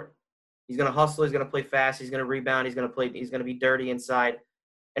on the court. He's going to hustle. He's going to play fast. He's going to rebound. He's going to be dirty inside.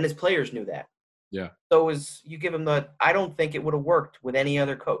 And his players knew that. Yeah. So you give him I don't think it would have worked with any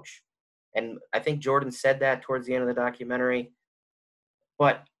other coach. And I think Jordan said that towards the end of the documentary.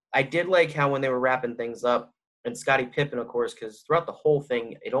 But I did like how when they were wrapping things up, and Scottie Pippen, of course, because throughout the whole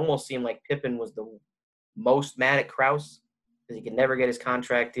thing, it almost seemed like Pippen was the most mad at Krause, because he could never get his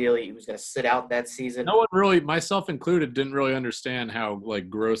contract deal. He was going to sit out that season. No one really, myself included, didn't really understand how, like,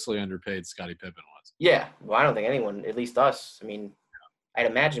 grossly underpaid Scottie Pippen was. Yeah, well, I don't think anyone, at least us. I mean, I'd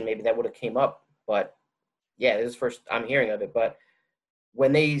imagine maybe that would have came up, but yeah, this is first I'm hearing of it. But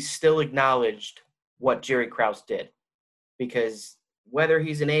when they still acknowledged what Jerry Krause did, because whether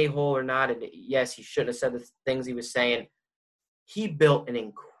he's an a-hole or not, and yes, he shouldn't have said the things he was saying, he built an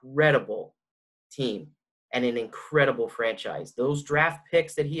incredible team and an incredible franchise. Those draft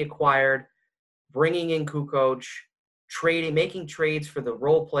picks that he acquired, bringing in Kukoc, making trades for the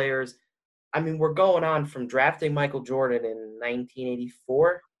role players. I mean, we're going on from drafting Michael Jordan in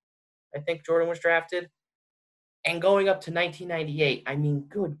 1984, I think Jordan was drafted, and going up to 1998. I mean,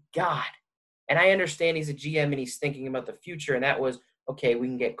 good God. And I understand he's a GM and he's thinking about the future, and that was, okay, we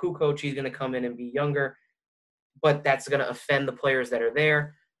can get Kukoc, he's going to come in and be younger, but that's going to offend the players that are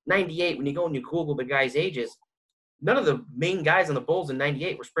there. 98, when you go and you Google the guys' ages, none of the main guys on the Bulls in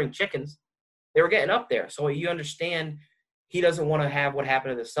 98 were spring chickens. They were getting up there. So you understand he doesn't want to have what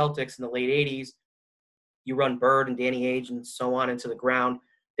happened to the Celtics in the late 80s, you run Bird and Danny Ainge and so on into the ground,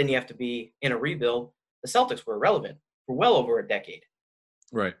 then you have to be in a rebuild. The Celtics were irrelevant for well over a decade.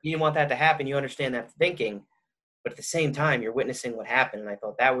 Right. You didn't want that to happen. You understand that thinking. But at the same time, you're witnessing what happened. And I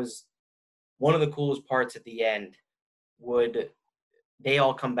thought that was one of the coolest parts at the end. Would they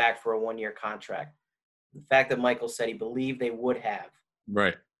all come back for a 1-year contract? The fact that Michael said he believed they would have.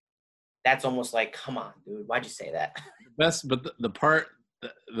 Right. That's almost like, come on, dude. Why'd you say that? But the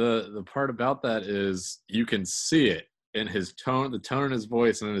part about that is you can see it in his tone, the tone in his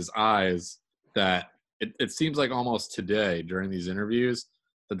voice and in his eyes, that it seems like almost today during these interviews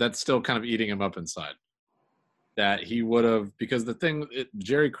that's still kind of eating him up inside. That he would have, because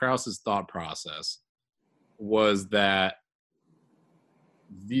Jerry Krause's thought process was that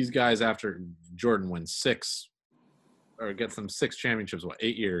these guys, after Jordan wins 6 or gets them 6 championships,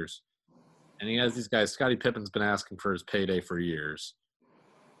 8 years, and he has these guys. Scottie Pippen's been asking for his payday for years.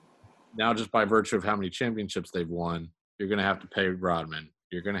 Now, just by virtue of how many championships they've won, you're going to have to pay Rodman.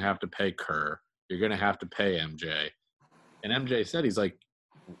 You're going to have to pay Kerr. You're going to have to pay MJ. And MJ said, he's like,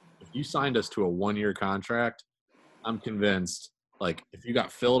 if you signed us to a 1-year contract, I'm convinced, like, if you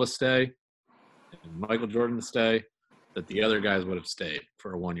got Phil to stay and Michael Jordan to stay, that the other guys would have stayed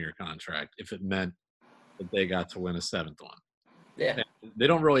for a 1-year contract if it meant that they got to win a 7th one. Yeah. And they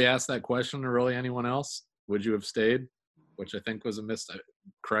don't really ask that question to really anyone else. Would you have stayed? Which I think was a miss.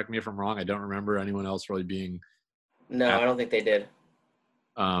 Correct me if I'm wrong. I don't remember anyone else really being. No, I don't think they did.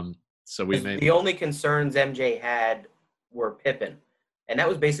 So the only concerns MJ had were Pippen, and that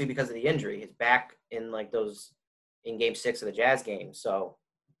was basically because of the injury. His back in in Game 6 of the Jazz game. So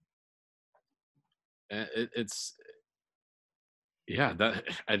it's that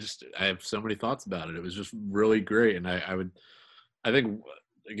I have so many thoughts about it. It was just really great, and I think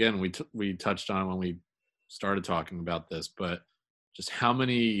again we touched on when we started talking about this, but just how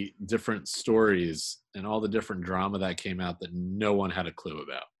many different stories and all the different drama that came out that no one had a clue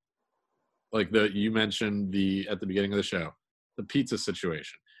about. Like you mentioned at the beginning of the show, the pizza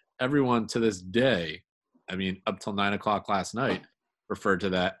situation. Everyone to this day, I mean, up till 9:00 last night, referred to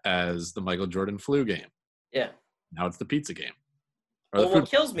that as the Michael Jordan flu game. Yeah. Now it's the pizza game. Well, what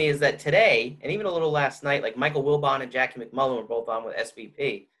kills me is that today, and even a little last night, like Michael Wilbon and Jackie McMullen were both on with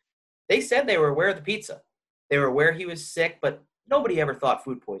SVP. They said they were aware of the pizza. They were aware he was sick, but nobody ever thought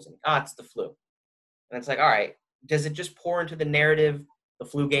food poisoning. It's the flu. And it's like, all right, does it just pour into the narrative? The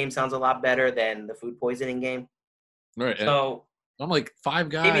flu game sounds a lot better than the food poisoning game. Right. So I'm like, 5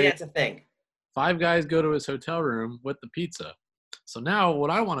 guys. Maybe that's a thing. 5 guys go to his hotel room with the pizza. So now what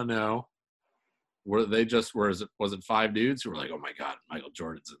I want to know, was it 5 dudes who were like, oh my God, Michael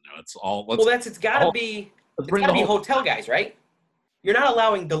Jordan's in there. It's got to be hotel guys, right? You're not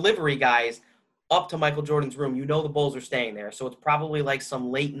allowing delivery guys up to Michael Jordan's room. You know the Bulls are staying there. So it's probably like some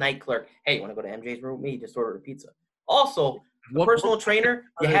late night clerk. Hey, you want to go to MJ's room with me? Just order a pizza. Also, the personal trainer,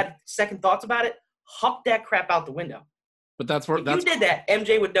 you had second thoughts about it, huck that crap out the window. But if you did that,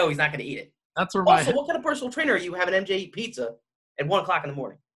 MJ would know he's not going to eat it. That's where what kind of personal trainer are you having MJ eat pizza at 1:00 in the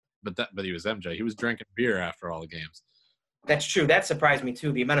morning? But he was MJ. He was drinking beer after all the games. That's true. That surprised me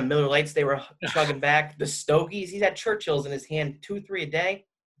too. The amount of Miller Lights they were chugging back, the Stogies. He's had Churchills in his hand 2-3 a day.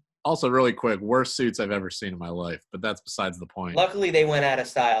 Also, really quick, worst suits I've ever seen in my life, but that's besides the point. Luckily, they went out of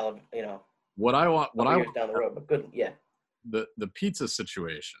style. What I want down the road, but good, yeah. The pizza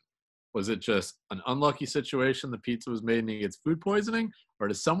situation, was it just an unlucky situation? The pizza was made and he gets food poisoning, or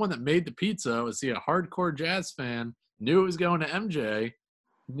does someone that made the pizza, was he a hardcore Jazz fan, knew it was going to MJ,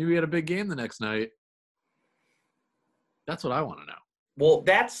 knew he had a big game the next night? That's what I want to know. Well,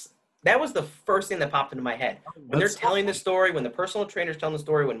 that was the first thing that popped into my head. When they're telling the story, when the personal trainer's telling the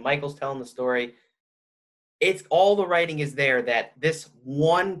story, when Michael's telling the story, it's all the writing is there that this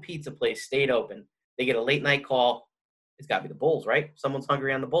one pizza place stayed open. They get a late night call. It's got to be the Bulls, right? Someone's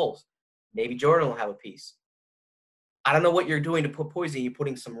hungry on the Bulls. Maybe Jordan will have a piece. I don't know what you're doing to put poison. You're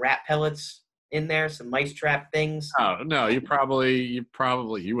putting some rat pellets in there, some mice trap things. Oh, no, you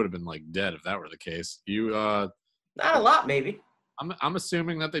would have been like dead if that were the case. Not a lot, maybe. I'm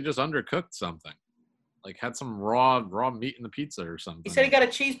assuming that they just undercooked something, like had some raw meat in the pizza or something. He said he got a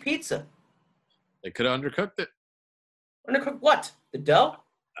cheese pizza. They could have undercooked it. Undercooked what? The dough?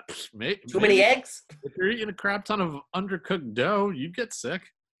 Maybe. Too many eggs? If you're eating a crap ton of undercooked dough, you'd get sick.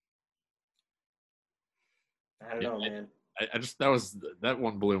 I don't know, man. That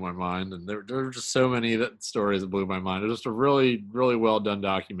one blew my mind, and there were just so many stories that blew my mind. It was just a really, really well done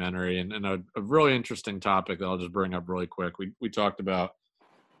documentary, and a really interesting topic that I'll just bring up really quick. We talked about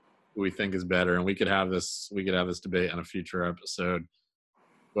who we think is better, and we could have this debate on a future episode.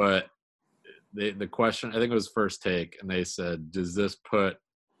 But the question, I think it was First Take, and they said, does this put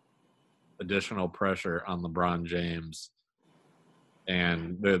additional pressure on LeBron James?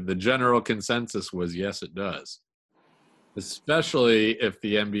 And the general consensus was yes, it does. Especially if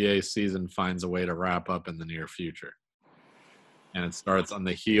the NBA season finds a way to wrap up in the near future. And it starts on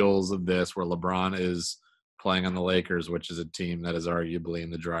the heels of this, where LeBron is playing on the Lakers, which is a team that is arguably in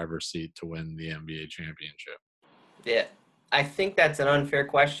the driver's seat to win the NBA championship. Yeah. I think that's an unfair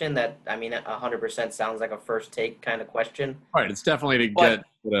question that, 100% sounds like a first take kind of question. Right. It's definitely to get,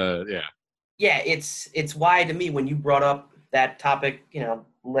 yeah. Yeah, it's why to me when you brought up that topic,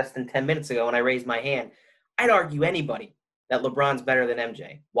 less than 10 minutes ago and I raised my hand, I'd argue anybody that LeBron's better than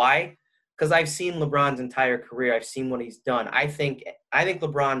MJ. Why? Because I've seen LeBron's entire career. I've seen what he's done. I think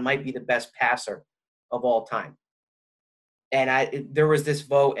LeBron might be the best passer of all time. And there was this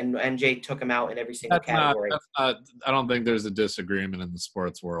vote, and MJ took him out in every single category. I don't think there's a disagreement in the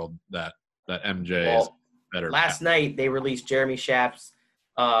sports world that MJ is better. Last night they released Jeremy Schaap's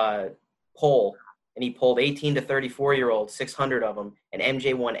poll, and he polled 18 to 34-year-olds, 600 of them, and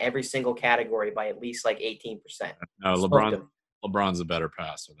MJ won every single category by at least like 18%. No, LeBron's a better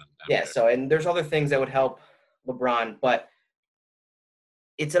passer than MJ. Yeah, so and there's other things that would help LeBron, but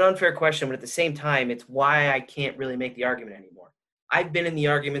it's an unfair question, but at the same time, it's why I can't really make the argument anymore. I've been in the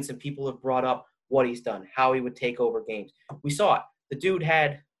arguments and people have brought up what he's done, how he would take over games. We saw it. The dude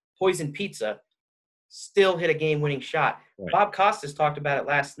had poison pizza, still hit a game-winning shot. Right. Bob Costas talked about it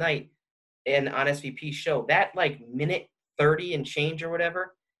last night on SVP's show. That minute 30 and change or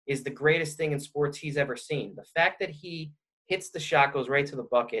whatever is the greatest thing in sports he's ever seen. The fact that he hits the shot, goes right to the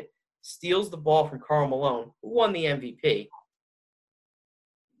bucket, steals the ball from Karl Malone, who won the MVP,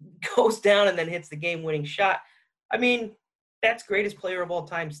 goes down and then hits the game-winning shot. That's greatest player of all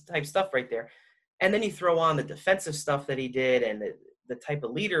time type stuff right there. And then you throw on the defensive stuff that he did and the type of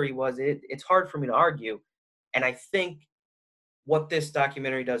leader he was. It's hard for me to argue. And I think what this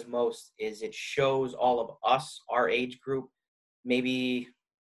documentary does most is it shows all of us, our age group, maybe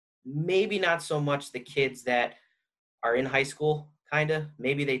not so much the kids that are in high school, kind of.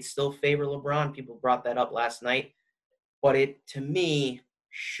 Maybe they'd still favor LeBron. People brought that up last night. But it, to me,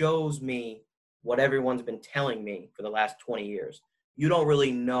 shows me what everyone's been telling me for the last 20 years. You don't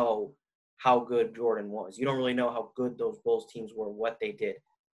really know how good Jordan was. You don't really know how good those Bulls teams were, what they did.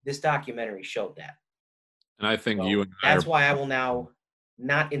 This documentary showed that. And I think that's why I will now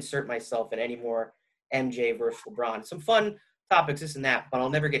not insert myself in any more MJ versus LeBron. Some fun topics, this and that, but I'll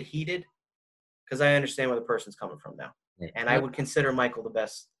never get heated because I understand where the person's coming from now. Right. And I would consider Michael the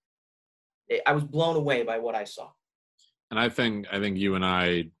best. I was blown away by what I saw. And I think you and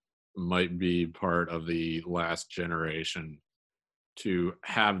I might be part of the last generation to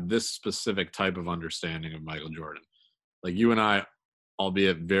have this specific type of understanding of Michael Jordan. Like you and I,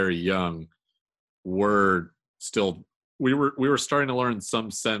 albeit very young, we were starting to learn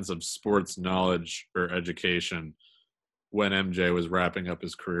some sense of sports knowledge or education when MJ was wrapping up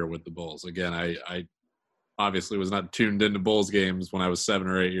his career with the Bulls. Again, I obviously was not tuned into Bulls games when I was 7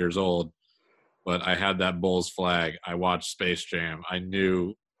 or 8 years old, but I had that Bulls flag. I watched Space Jam. I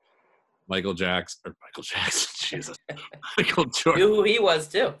knew Michael Jackson, Jesus. Michael Jordan. Knew who he was,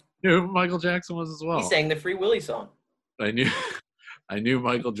 too. Knew who Michael Jackson was as well. He sang the Free Willy song. I knew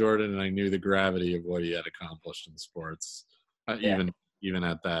Michael Jordan, and I knew the gravity of what he had accomplished in sports, even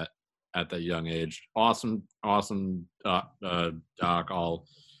at that young age. Awesome doc. I'll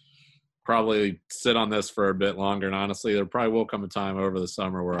probably sit on this for a bit longer, and honestly, there probably will come a time over the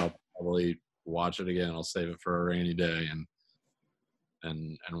summer where I'll probably watch it again. I'll save it for a rainy day and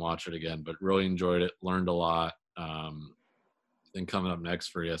watch it again. But really enjoyed it, learned a lot. Then coming up next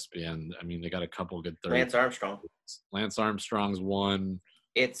for ESPN, they got a couple good 30. Lance Armstrong. Lance Armstrong's one.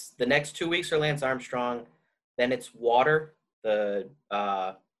 It's the next 2 weeks are Lance Armstrong. Then it's Water.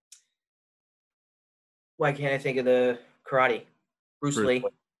 Why can't I think of the karate? Bruce Lee.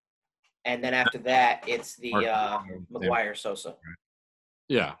 And then after that, it's the McGuire Sosa.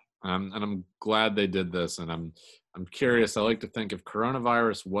 Yeah, and I'm glad they did this, and I'm curious. I like to think if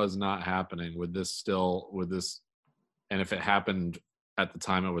coronavirus was not happening, would this, and if it happened at the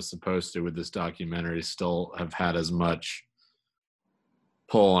time it was supposed to, would this documentary still have had as much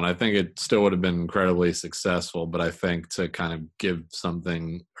pull? And I think it still would have been incredibly successful. But I think to kind of give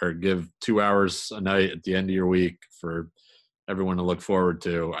 2 hours a night at the end of your week for everyone to look forward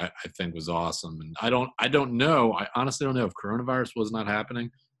to, I think was awesome. And I honestly don't know if coronavirus was not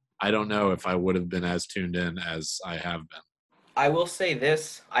happening. I don't know if I would have been as tuned in as I have been. I will say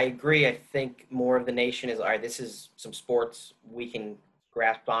this. I agree. I think more of the nation is, all right, this is some sports we can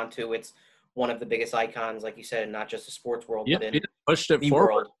grasp onto. It's one of the biggest icons, like you said, not just the sports world, but in pushed it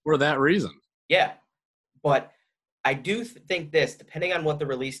forward world. For that reason. Yeah. But I do think this, depending on what the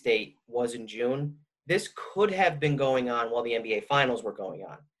release date was in June, this could have been going on while the NBA Finals were going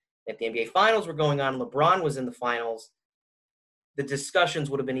on. If the NBA Finals were going on, LeBron was in the finals, the discussions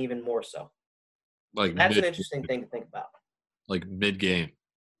would have been even more so. Like That's an interesting thing to think about. Like mid-game.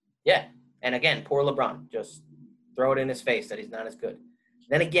 Yeah. And again, poor LeBron. Just throw it in his face that he's not as good.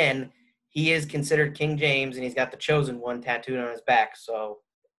 Then again, he is considered King James, and he's got the chosen one tattooed on his back. So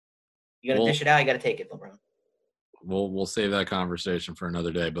you got to dish it out. You got to take it, LeBron. We'll save that conversation for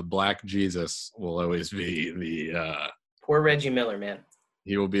another day. But Black Jesus will always be the poor Reggie Miller, man.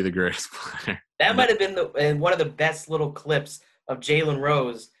 He will be the greatest player. That might have been one of the best little clips of Jalen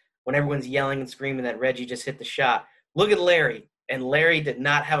Rose when everyone's yelling and screaming that Reggie just hit the shot. Look at Larry. And Larry did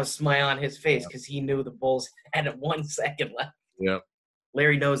not have a smile on his face because he knew the Bulls had 1 second left. Yep.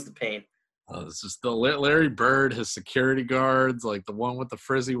 Larry knows the pain. This is the Larry Bird, his security guards, like the one with the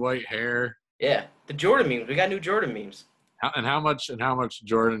frizzy white hair. Yeah, the Jordan memes. We got new Jordan memes. How much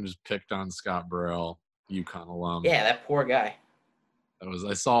Jordan just picked on Scott Burrell, UConn alum. Yeah, that poor guy.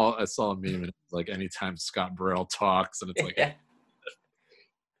 I saw a meme, and it's like anytime Scott Burrell talks, and it's like yeah,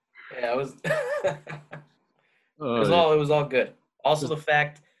 it was it was all good. Also the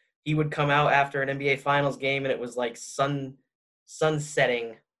fact he would come out after an NBA Finals game and it was like sun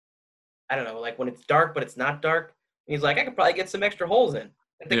setting. I don't know, like when it's dark but it's not dark. And he's like, I could probably get some extra holes in.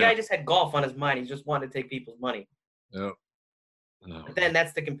 Like the guy just had golf on his mind. He just wanted to take people's money. Yep. No. But then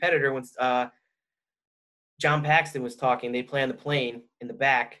that's the competitor when John Paxton was talking. They play on the plane in the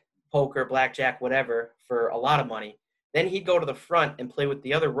back, poker, blackjack, whatever, for a lot of money. Then he'd go to the front and play with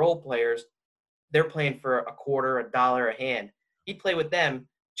the other role players. They're playing for a quarter, $1 a hand. He'd play with them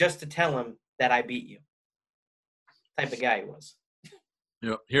just to tell him that I beat you. Type of guy he was.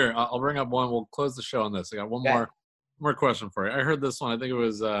 Yep. Here, I'll bring up one. We'll close the show on this. I got one more question for you. I heard this one. I think it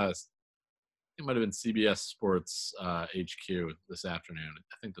was it might have been CBS Sports HQ this afternoon.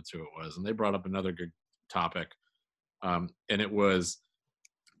 I think that's who it was. And they brought up another good topic. And it was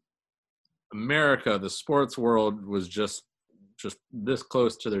America, the sports world was just this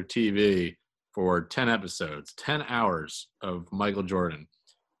close to their TV for 10 episodes, 10 hours of Michael Jordan.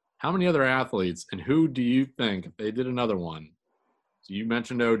 How many other athletes and who do you think, if they did another one, so you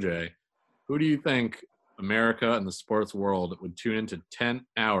mentioned OJ, who do you think America and the sports world would tune into 10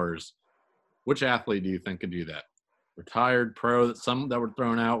 hours? Which athlete do you think could do that? Retired, pro, some that were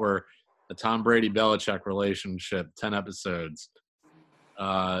thrown out were the Tom Brady-Belichick relationship, 10 episodes.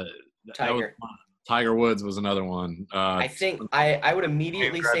 Tiger Woods was another one. I think I would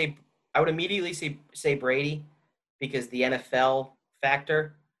immediately say Brady because the NFL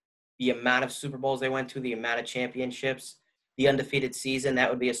factor, the amount of Super Bowls they went to, the amount of championships, the undefeated season, that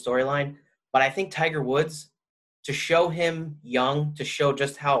would be a storyline. But I think Tiger Woods, to show him young, to show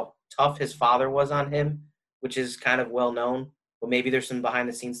just how tough his father was on him, which is kind of well known, but maybe there's some behind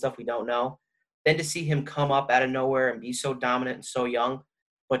the scenes stuff we don't know. Then to see him come up out of nowhere and be so dominant and so young,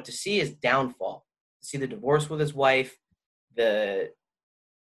 but to see his downfall, to see the divorce with his wife, the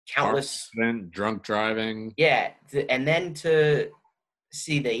countless drunk driving. Yeah, and then to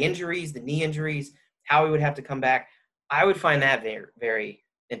see the injuries, the knee injuries, how he would have to come back. I would find that very, very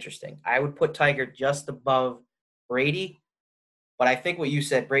interesting. I would put Tiger just above Brady, but I think what you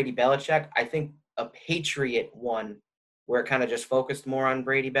said, Brady-Belichick, I think a Patriot one where it kind of just focused more on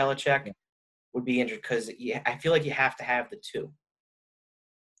Brady-Belichick would be interesting because I feel like you have to have the two.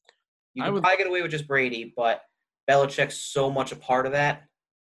 You could probably get away with just Brady, but Belichick's so much a part of that.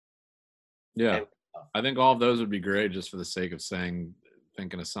 Yeah. I think all of those would be great just for the sake of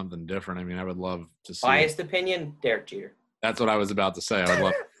thinking of something different. I mean, I would love to see. Biased opinion, Derek Jeter. That's what I was about to say. I would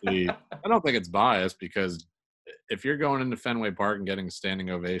love to see. I don't think it's biased because if you're going into Fenway Park and getting a standing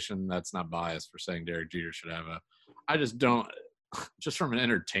ovation, that's not biased for saying Derek Jeter should have I just don't, just from an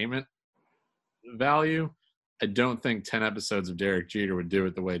entertainment value, I don't think 10 episodes of Derek Jeter would do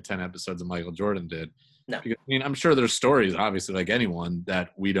it the way 10 episodes of Michael Jordan did. No. Because, I mean, I'm sure there's stories, obviously, like anyone, that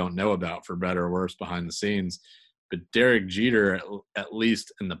we don't know about for better or worse behind the scenes. But Derek Jeter, at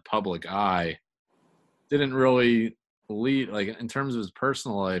least in the public eye, didn't really lead, like in terms of his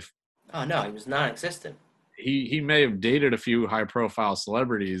personal life. Oh, no, he was non-existent. He may have dated a few high-profile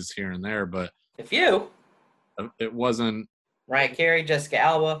celebrities here and there, but a few. It wasn't. Mariah Carey, Jessica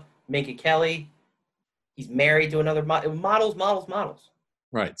Alba, Minka Kelly. He's married to another models.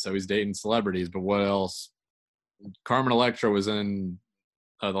 Right, so he's dating celebrities, but what else? Carmen Electra was in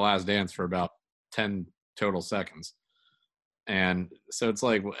The Last Dance for about 10 total seconds. And so it's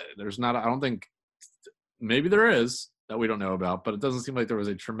like there's not – I don't think – maybe there is that we don't know about, but it doesn't seem like there was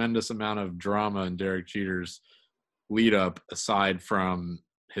a tremendous amount of drama in Derek Jeter's lead-up aside from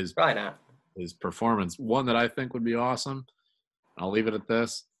his his performance. One that I think would be awesome, I'll leave it at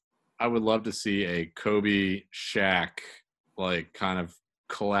this. I would love to see a Kobe Shaq like kind of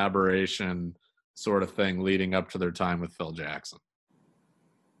collaboration sort of thing leading up to their time with Phil Jackson.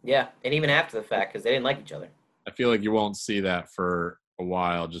 Yeah, and even after the fact, because they didn't like each other. I feel like you won't see that for a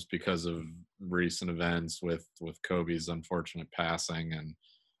while just because of recent events with Kobe's unfortunate passing,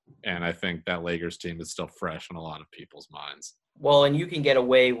 and I think that Lakers team is still fresh in a lot of people's minds. Well, and you can get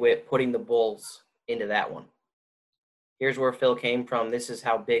away with putting the Bulls into that one. Here's where Phil came from. This is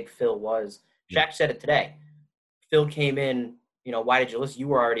how big Phil was. Shaq said it today. Phil came in, why did you listen? You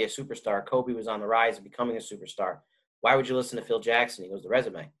were already a superstar. Kobe was on the rise of becoming a superstar. Why would you listen to Phil Jackson? He goes, the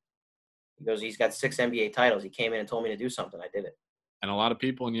resume. He goes, he's got 6 NBA titles. He came in and told me to do something. I did it. And a lot of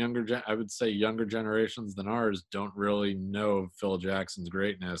people in younger generations than ours don't really know of Phil Jackson's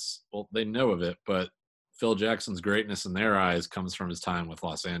greatness. Well, they know of it, but Phil Jackson's greatness in their eyes comes from his time with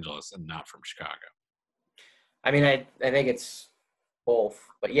Los Angeles and not from Chicago. I mean, I think it's both.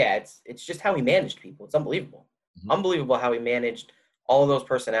 But, yeah, it's just how he managed people. It's unbelievable. Mm-hmm. Unbelievable how he managed all of those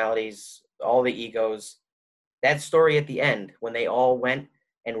personalities, all the egos. That story at the end when they all went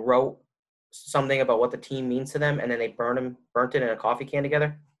and wrote something about what the team means to them, and then they burnt it in a coffee can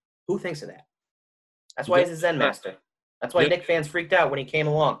together. Who thinks of that? That's why he's a Zen master. That's why Knicks fans freaked out when he came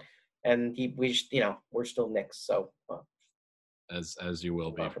along, and we're still Knicks. So as you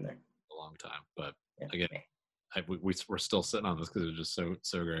will be for a long time, but again, we're still sitting on this because it was just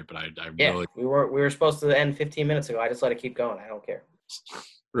so great. But I really we were supposed to end 15 minutes ago. I just let it keep going. I don't care.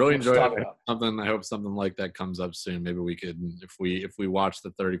 Really enjoyed it. I hope something like that comes up soon. Maybe we could, if we watch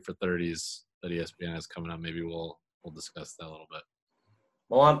the 30 for 30s that ESPN has coming up, maybe we'll discuss that a little bit.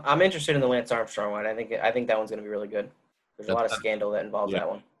 Well, I'm interested in the Lance Armstrong one. I think that one's going to be really good. There's a lot of scandal that involves that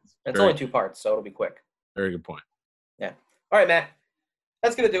one. And it's only 2 parts, so it'll be quick. Very good point. Yeah. All right, Matt.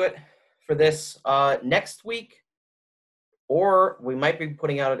 That's going to do it for this. Next week, or we might be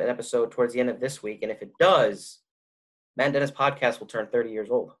putting out an episode towards the end of this week, and if it does, Matt and Dennis podcast will turn 30 years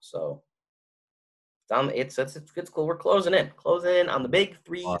old. So it's cool. We're closing in on the big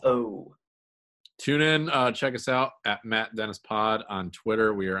 3-0. Tune in, check us out at Matt Dennis Pod on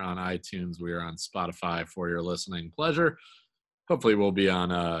Twitter. We are on iTunes. We are on Spotify for your listening pleasure. Hopefully we'll be on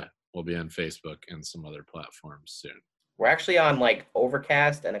Facebook and some other platforms soon. We're actually on like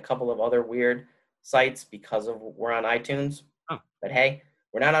Overcast and a couple of other weird sites because we're on iTunes. Oh. But hey,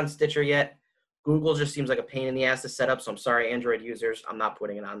 we're not on Stitcher yet. Google just seems like a pain in the ass to set up, so I'm sorry, Android users. I'm not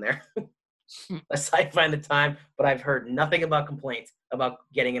putting it on there unless I find the time, but I've heard nothing about complaints about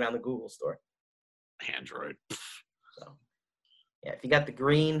getting it on the Google store. Android. So, yeah, if you got the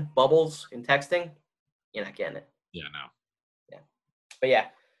green bubbles in texting, you're not getting it. Yeah, no. Yeah. But, yeah,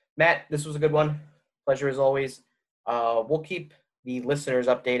 Matt, this was a good one. Pleasure as always. We'll keep the listeners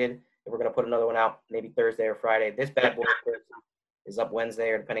updated. We're going to put another one out maybe Thursday or Friday. This bad boy is up Wednesday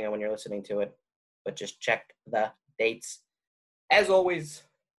or depending on when you're listening to it. But just check the dates. As always,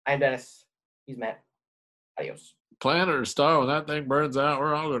 I'm Dennis. He's Matt. Adios. Planet or star, when that thing burns out,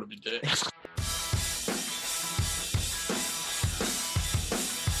 we're all going to be dead.